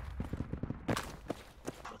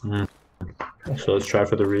 So let's try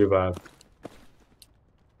for the revive.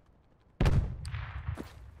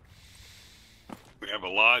 We have a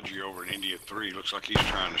Logi over in India 3. Looks like he's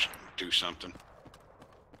trying to do something.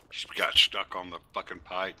 He's got stuck on the fucking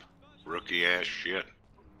pipe. Rookie ass shit.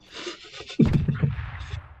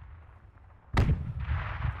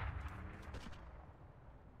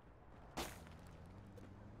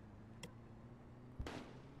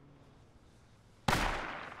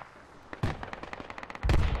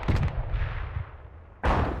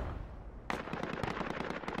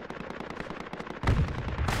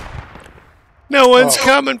 No one's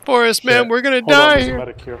coming for us, man. We're gonna die here.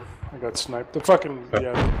 Medic here. I got sniped. The fucking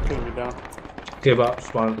yeah, pinning me down. Give up.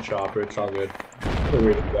 Spawn at the chopper. It's all good. We're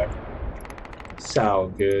ready to go. It's all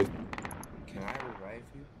good. Can I revive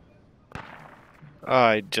you?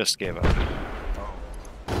 I just gave up.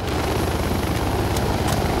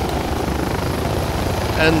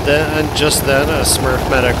 And just then, a Smurf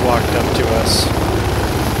medic walked up to us.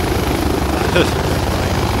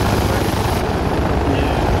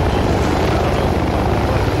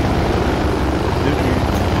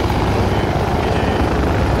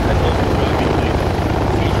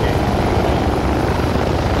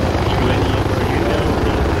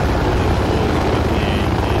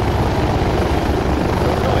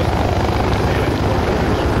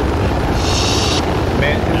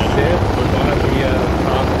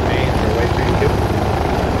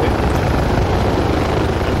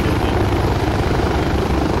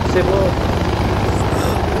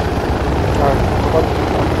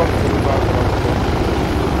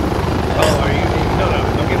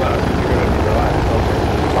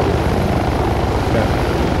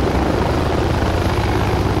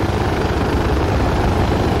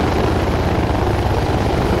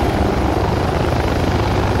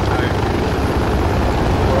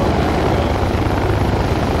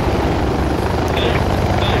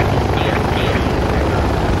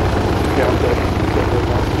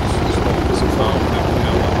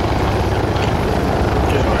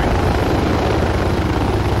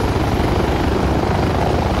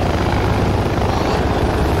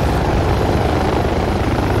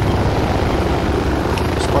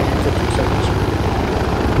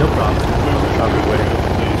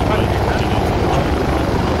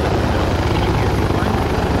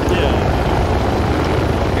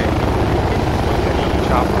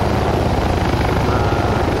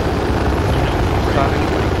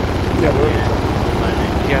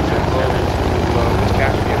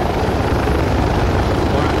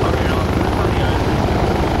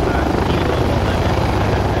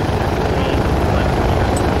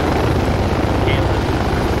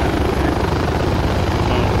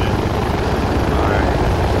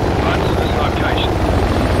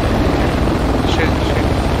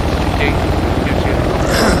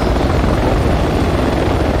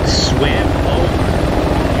 swim over.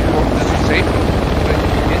 This is safe.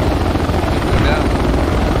 Yeah.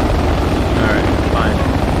 Alright, fine.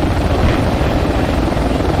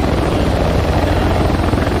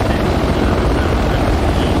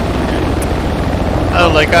 I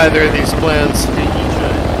don't like either of these plans.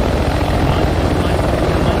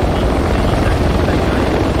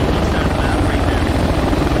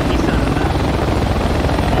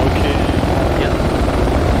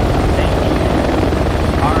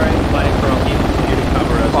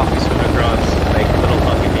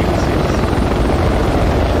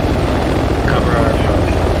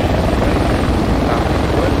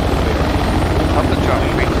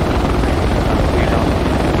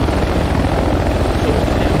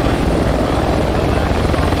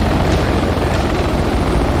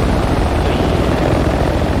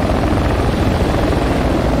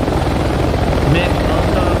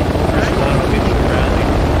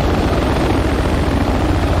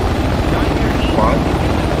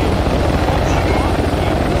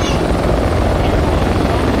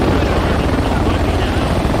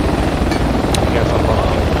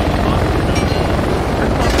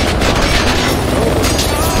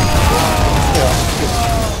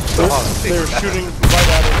 They were shooting right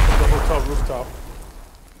at us from the hotel rooftop.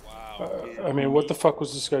 Wow. I mean, what the fuck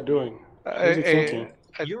was this guy doing? What was he thinking?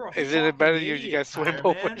 Isn't it better you guys swim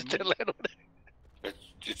over to land on it?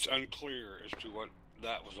 It's unclear as to what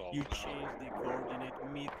that was all You about. changed the coordinate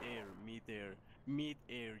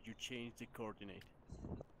mid-air, you changed the coordinate.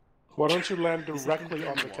 Why don't you land directly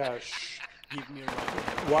on the cache?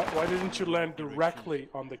 Why didn't you land directly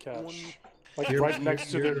on the cache? Like right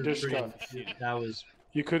next to the Dishka. That was...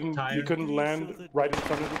 You couldn't land right in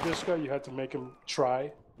front of the Dishka? You had to make him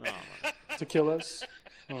try to kill us?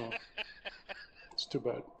 Oh. It's too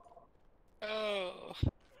bad. Oh.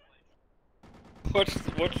 What's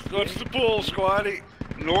the pull, Squatty?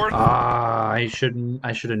 North? I should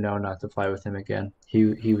have known not to fly with him again.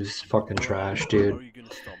 He was fucking trash, dude.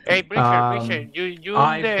 Hey, Bridger, you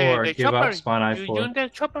I4, the give chopper? up, spawn I4. You use the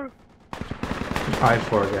chopper?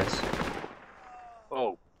 I4, guys.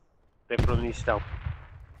 Oh, they from east out.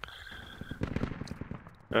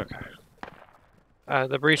 Okay.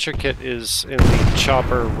 The breacher kit is in the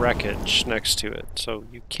chopper wreckage next to it, so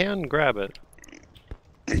you can grab it.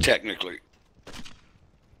 Technically.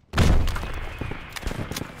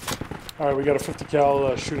 Alright, we got a 50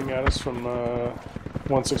 cal shooting at us from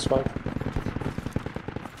 165.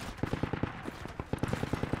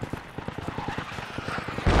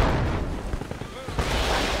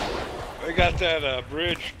 They got that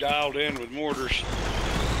bridge dialed in with mortars.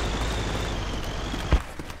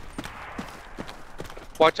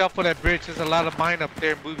 Watch out for that bridge. There's a lot of mine up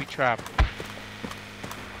there in Booby Trap.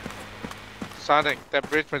 Sonic, that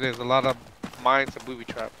bridge where there's a lot of mines and Booby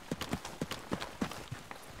Trap.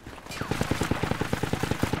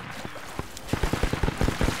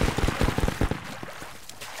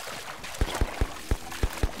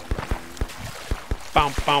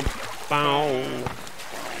 Bow, bow, bow.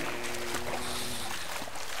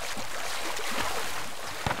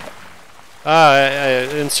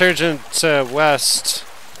 Insurgent west.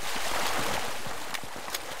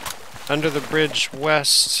 Under the bridge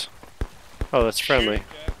west. Oh, that's friendly.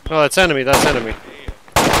 Oh, that's enemy, that's enemy.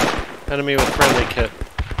 Enemy with friendly kit.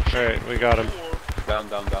 Alright, we got him. Down,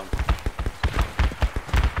 down, down.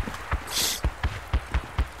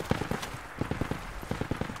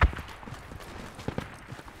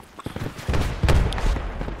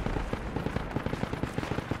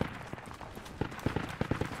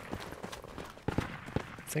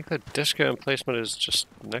 I think the Dishka emplacement is just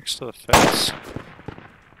next to the fence.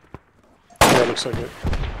 Yeah, looks like it.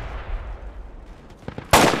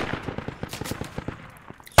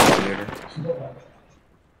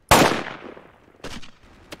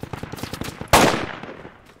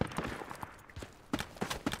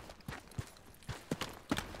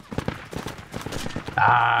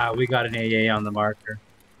 Ah, we got an AA on the marker.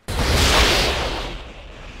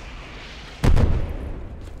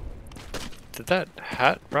 Did that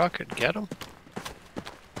hat rocket get him?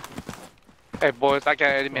 Hey boys, I got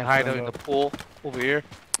enemy hideout in the pool over here.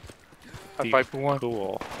 I fight for one.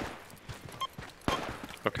 Cool.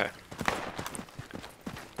 Okay.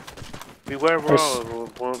 Beware, bro.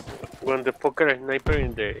 When the fucker sniper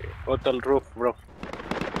in the hotel roof, bro.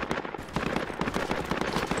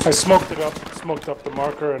 I smoked up the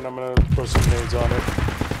marker, and I'm gonna throw some nades on it.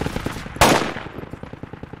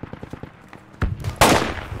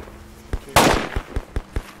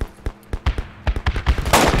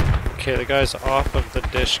 Okay, the guy's off of the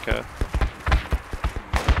Dishka.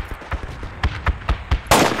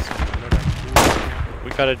 We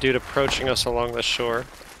got a dude approaching us along the shore.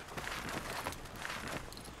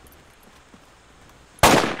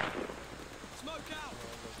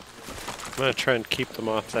 gonna try and keep them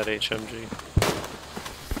off that HMG.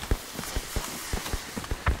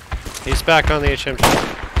 He's back on the HMG.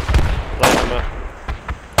 Light him up.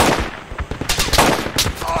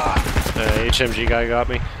 HMG guy got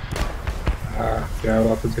me. Yeah, I'll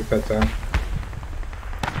have to take that down.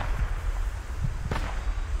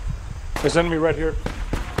 There's enemy right here.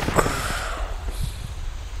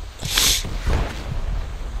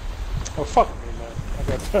 Oh fuck me, man! I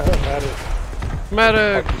got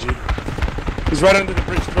Medic. He's right under the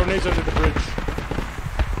bridge. Throw nades under the bridge.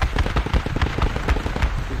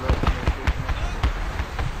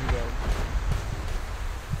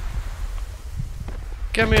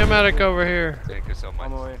 Get me a medic over here. Thank you so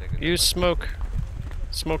much. Use smoke.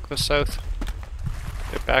 Smoke the south.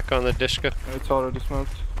 Get back on the Dishka. It's already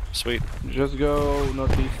smoked. Sweet. Just go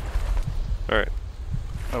northeast. Alright.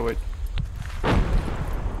 Oh wait.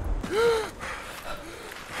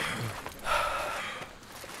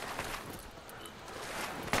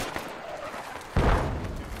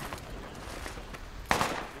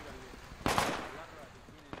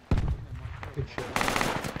 Good shit.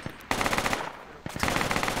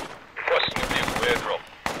 Requesting a vehicle airdrop.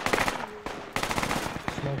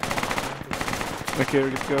 Okay,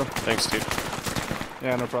 let's go. Thanks, dude.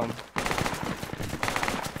 Yeah, no problem.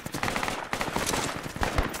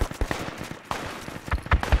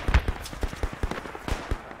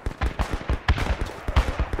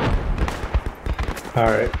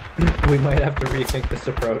 Alright, we might have to rethink this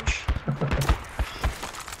approach.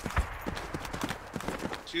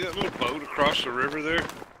 See that little boat across the river there?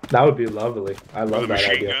 That would be lovely. I love With a that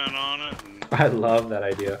machine idea. gun on it. And I love that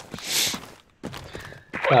idea.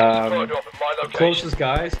 Drop at my location. Closest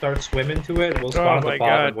guy, start swimming to it. We'll spawn at my the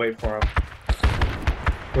bottom God. and wait for him.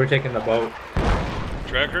 We're taking the boat.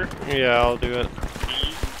 tracker? Yeah, I'll do it.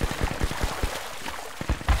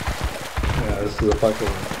 Yeah, this is a fucking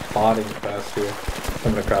spotting fest here.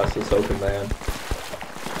 Coming across this open land.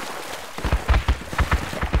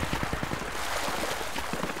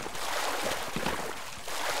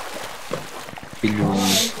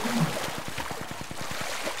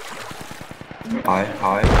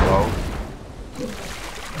 Hi, hello.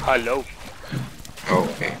 Hello.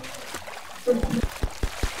 Okay.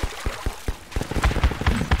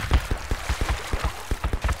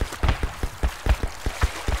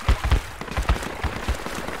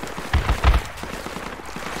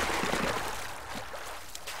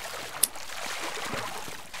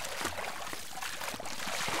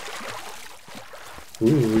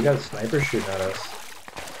 Ooh, we got a sniper shooting at us.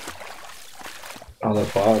 On the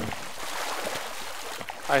fog.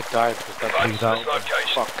 I died with that thing down.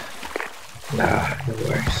 Fuck. Nah, no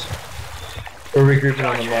worries. We're regrouping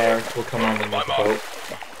on the mark. We'll come on the boat.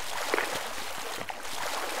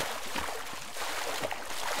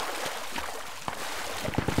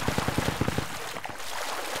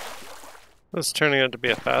 This is turning out to be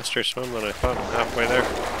a faster swim than I thought halfway there.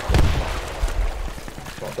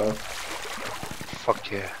 Well done.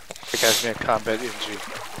 Fuck yeah. The guy's me a combat MG.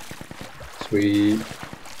 Sweet.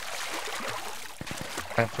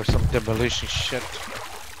 Time for some demolition shit.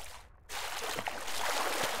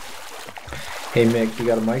 Hey Mick, you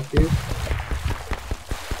got a mic, dude?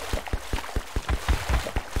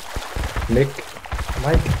 Mick?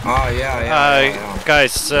 Mike? Oh, yeah.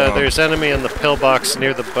 Guys, there's enemy in the pillbox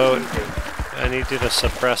near the boat. I need you to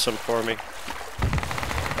suppress him for me.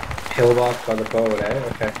 Pillbox by the boat, eh?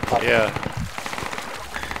 Okay. Yeah.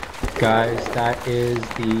 Guys, that is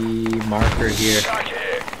the marker here.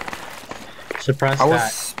 Suppress I was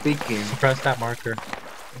that. speaking. Suppress that marker.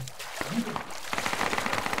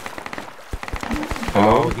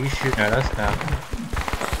 Hello? Oh, he's shooting at us now.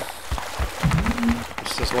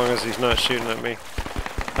 Just as long as he's not shooting at me.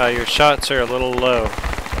 Your shots are a little low.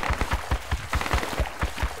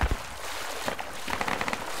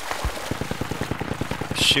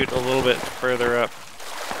 Shoot a little bit further up.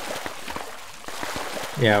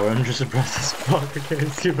 Yeah, well, I'm just suppress this marker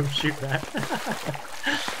and see what I'm shooting at.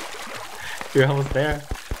 You're almost there.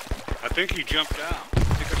 I think he jumped out. I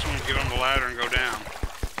think I saw him get on the ladder and go down.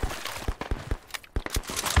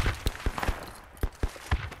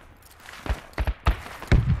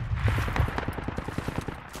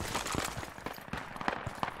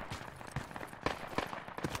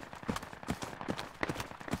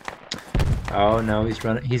 Oh no, he's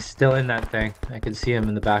running. He's still in that thing. I can see him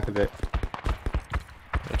in the back of it.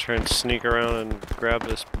 I'll try and sneak around and grab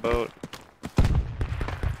this boat.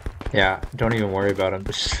 Yeah, don't even worry about him.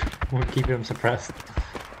 Just we're keeping him suppressed.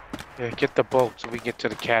 Yeah, get the boat so we can get to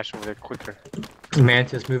the cache over there quicker.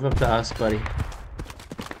 Mantis, move up to us, buddy.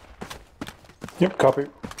 Yep, copy.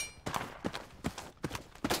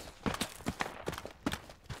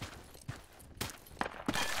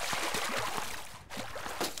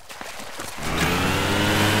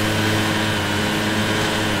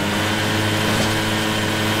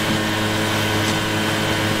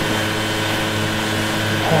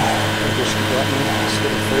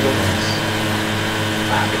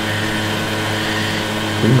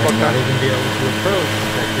 We might not even be able to approach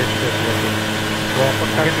that ditch that's looking. Well,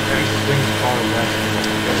 I guess it swings far west.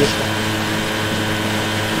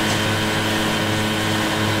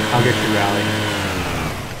 I'll get you rally.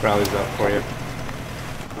 Rally's up for you.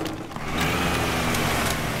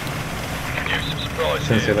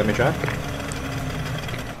 Sensei, let me try.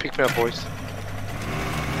 Pick me up, boys.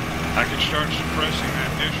 I can start suppressing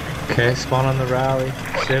that district. Okay, spawn on the rally.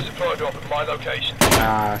 Sip. Supply drop at my location.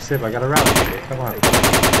 Sip, I got a rally for you. Come on.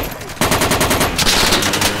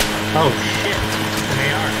 Oh shit! It's an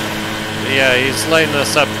AR. Yeah, he's lighting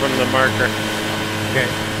us up from the marker. Okay,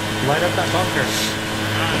 light up that bunker.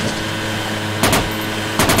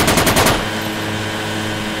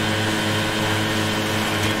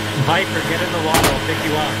 Viper, get in the water. I'll pick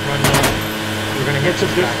you up. Run north. We're gonna hit some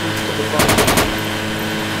distance to the bunker.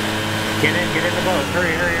 Get in the boat.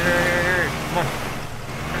 Hurry. Come on.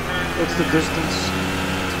 What's the distance?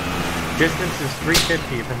 Distance is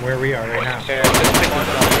 350 from where we are right now. We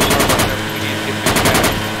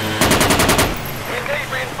need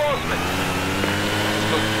reinforcements.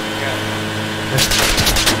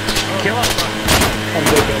 Kill him. I'm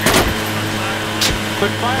dead.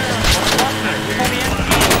 Put fire on the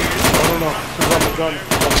I don't know. It's on the gun.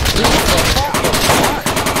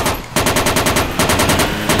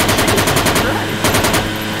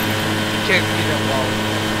 Can't see that wall.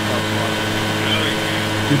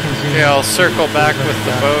 Okay, I'll circle back with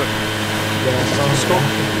the boat.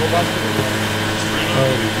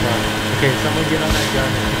 Holy fuck. Okay, someone get on that gun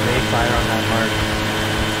and convey fire on that mark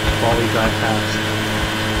while we drive past.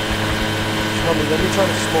 Let me try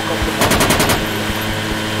to smoke up the mark.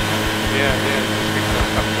 Yeah.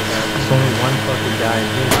 There's only one fucking guy.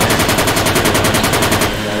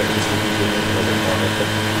 Alright,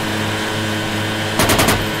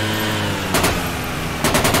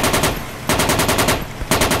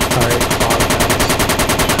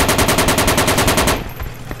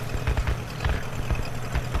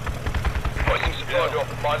 Supply drop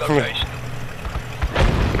at my location.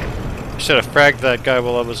 Should have fragged that guy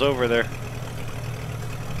while I was over there.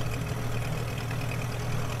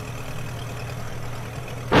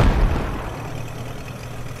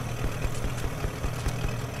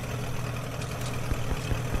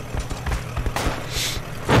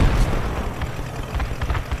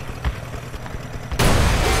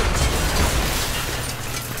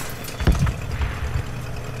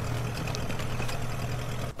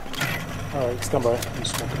 Alright, stand by. I'm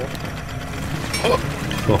smoking it.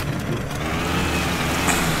 Cool.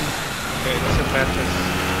 Okay, this is Mantis.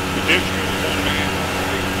 The district is one man.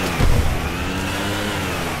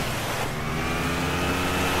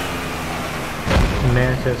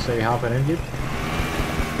 Mantis, are you hopping in, dude?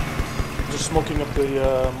 Just smoking up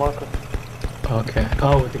the marker. Okay.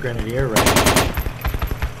 Oh, with the grenadier, right?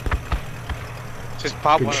 Just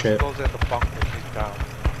pop Good one shit. of those at the bunker. He's down.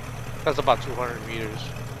 That's about 200 meters.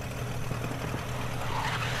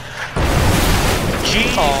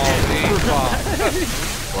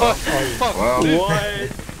 What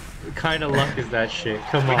kind of luck is that shit?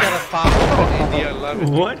 Come on. We got a follow India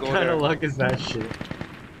 11. What kind of luck is that shit?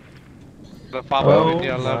 The follow Oh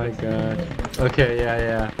India 11. my god. Okay,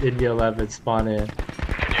 yeah. India 11, spawn in.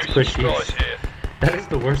 Push east. That is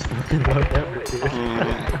the worst fucking luck ever, dude.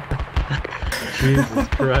 Jesus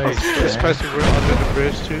Christ. Especially we're under the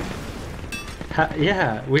bridge too.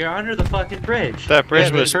 Yeah, we are under the fucking bridge. That bridge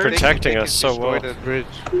was protecting us so well. That bridge.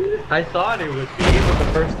 I thought it would be with the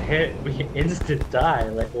first hit, we instant die.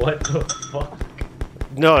 Like, what the fuck?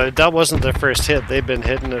 No, that wasn't their first hit. They've been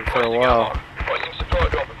hitting it for a while.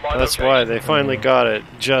 That's why they finally got it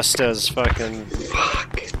just as fucking.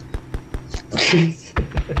 Fuck. Jesus.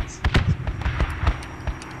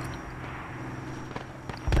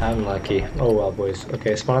 I'm lucky. Oh well, boys.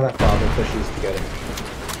 Okay, spawn on that fob and push these together.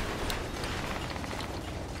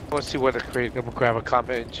 Let's see what the crate. I'm gonna grab a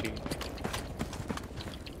combat engine.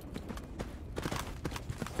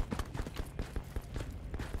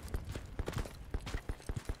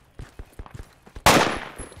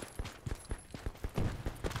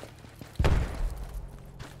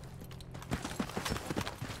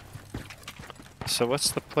 So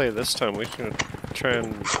what's the play this time? We should try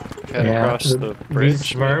and head across the bridge.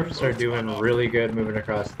 These Smurfs are doing really good moving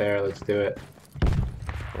across there. Let's do it.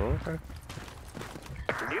 Okay.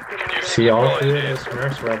 See, all three of those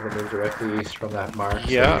Smurfs were able to move directly east from that mark.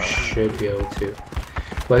 Yeah. So we should be able to.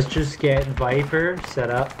 Let's just get Viper set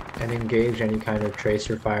up and engage any kind of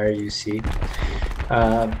tracer fire you see.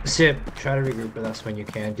 Sip, try to regroup with us when you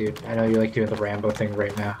can, dude. I know you like doing the Rambo thing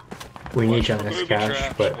right now. We need you on this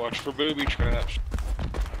cache, but... Watch for booby traps.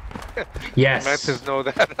 Yes! Mantis know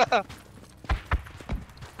that.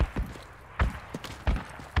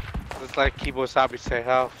 It's like Keyboard Sabi say,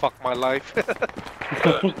 "How fuck my life."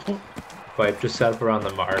 Wipe, just set up around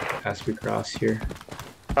the mark as we cross here.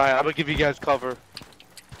 Alright, I'm gonna give you guys cover.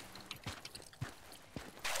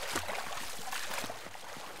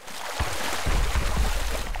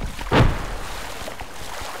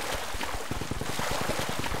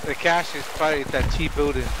 The cache is probably that T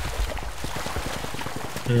building.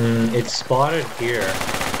 It's spotted here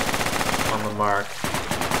on the mark.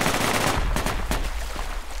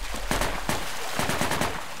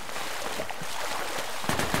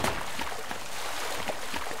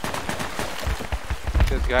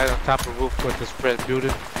 This guy on top of the roof with this red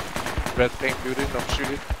building, red paint building. I'm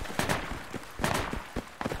shooting.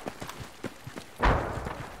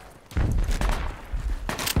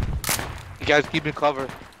 You guys keep me cover.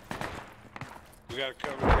 We gotta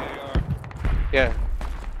cover the AR. Yeah.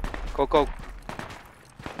 Go, go.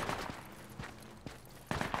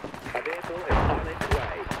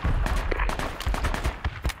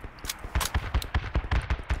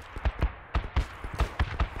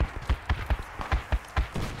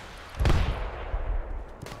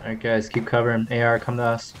 Alright guys, keep covering. AR, come to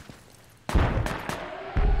us.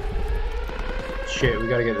 Shit, we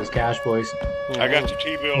gotta get this cache, boys. I got the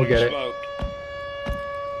T building get it. smoked.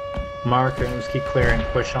 Mark, and just keep clearing.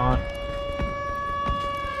 Push on.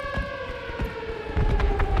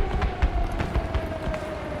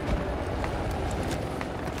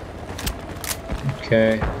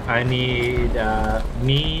 Okay, I need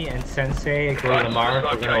me and Sensei go to the mark.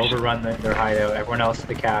 We're gonna overrun their hideout. Everyone else to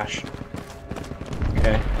the cache.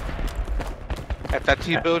 Okay. At that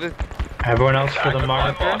T building. Everyone else for the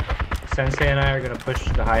marker. Sensei and I are gonna push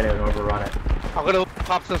to the hideout and overrun it. I'm gonna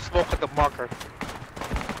pop some smoke at the marker.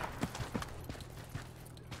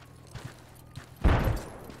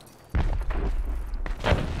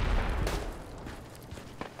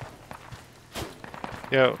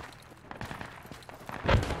 Yo.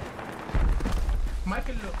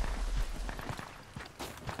 Michael, look.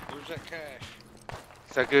 Where's that cache?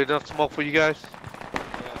 Is that good enough smoke for you guys?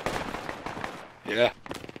 Yeah.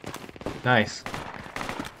 Nice.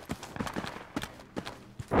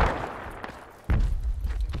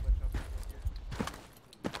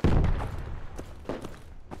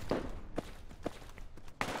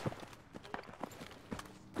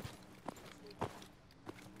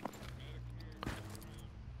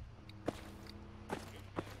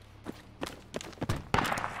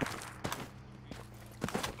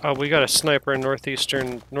 Oh, we got a sniper in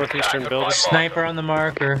northeastern building. Sniper on the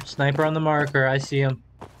marker. Sniper on the marker. I see him.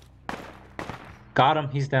 Got him.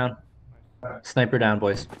 He's down. Sniper down,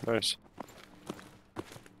 boys. Nice.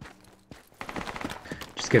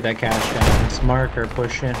 Just get that cache down. This marker,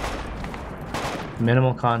 push in.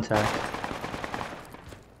 Minimal contact.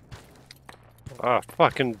 Ah,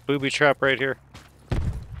 fucking booby trap right here.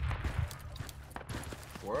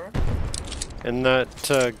 Where? In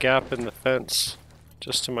that gap in the fence,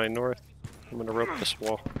 just to my north. I'm gonna rope this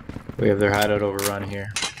wall. We have their hideout overrun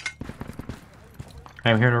here.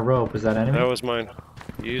 I'm hearing a rope. Is that enemy? That was mine.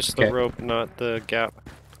 Use the rope, not the gap.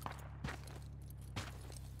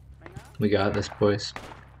 We got this, boys.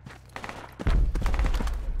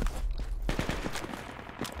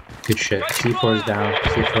 Good shit. C4's down.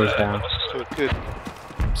 C4's down. Good.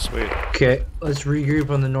 Sweet. Okay, let's regroup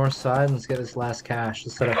on the north side. Let's get this last cache.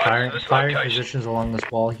 Let's set up firing positions along this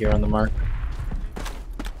wall here on the mark.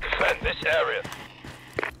 Defend this area.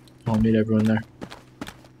 I'll meet everyone there.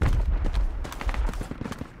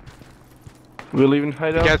 We're leaving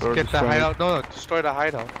hideout? You guys or get the destroying it? hideout? No, destroy the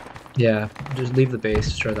hideout. Yeah, just leave the base.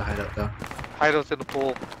 Destroy the hideout though. Hideout's in the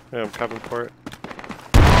pool. Yeah, I'm coming for it.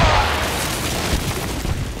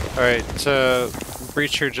 Alright,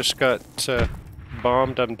 Breacher just got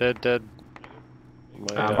bombed. I'm dead.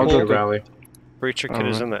 I'll go rally. Breacher kit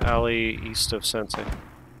is in the alley east of Sensei.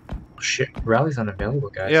 Shit, rally's unavailable,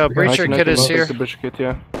 guys. Yeah, Breacher kit is here. Breacher kit,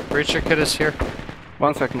 yeah. Breacher kit is here.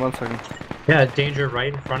 1 second. Yeah, danger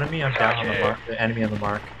right in front of me. I'm down on the mark. The enemy on the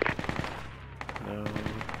mark.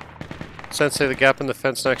 Sensei, the gap in the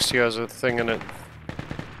fence next to you has a thing in it.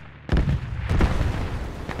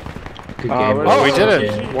 Good game. Oh, we did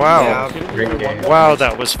it! Wow. Yeah, great game. Wow,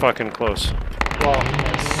 that was fucking close.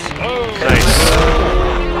 Nice.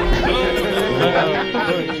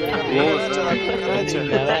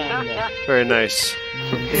 Very nice.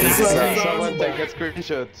 Someone take a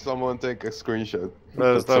screenshot.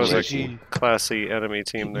 That was a classy enemy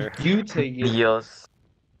team there. You take it. Dios.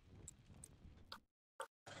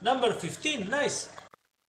 Number 15, nice.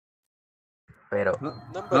 Pero.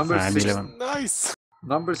 Number 16, nice.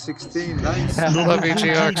 Number 16, nice. Love you,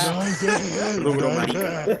 GX.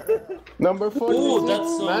 Number 14, Ooh,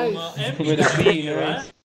 that's some nice. MVP,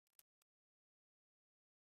 right?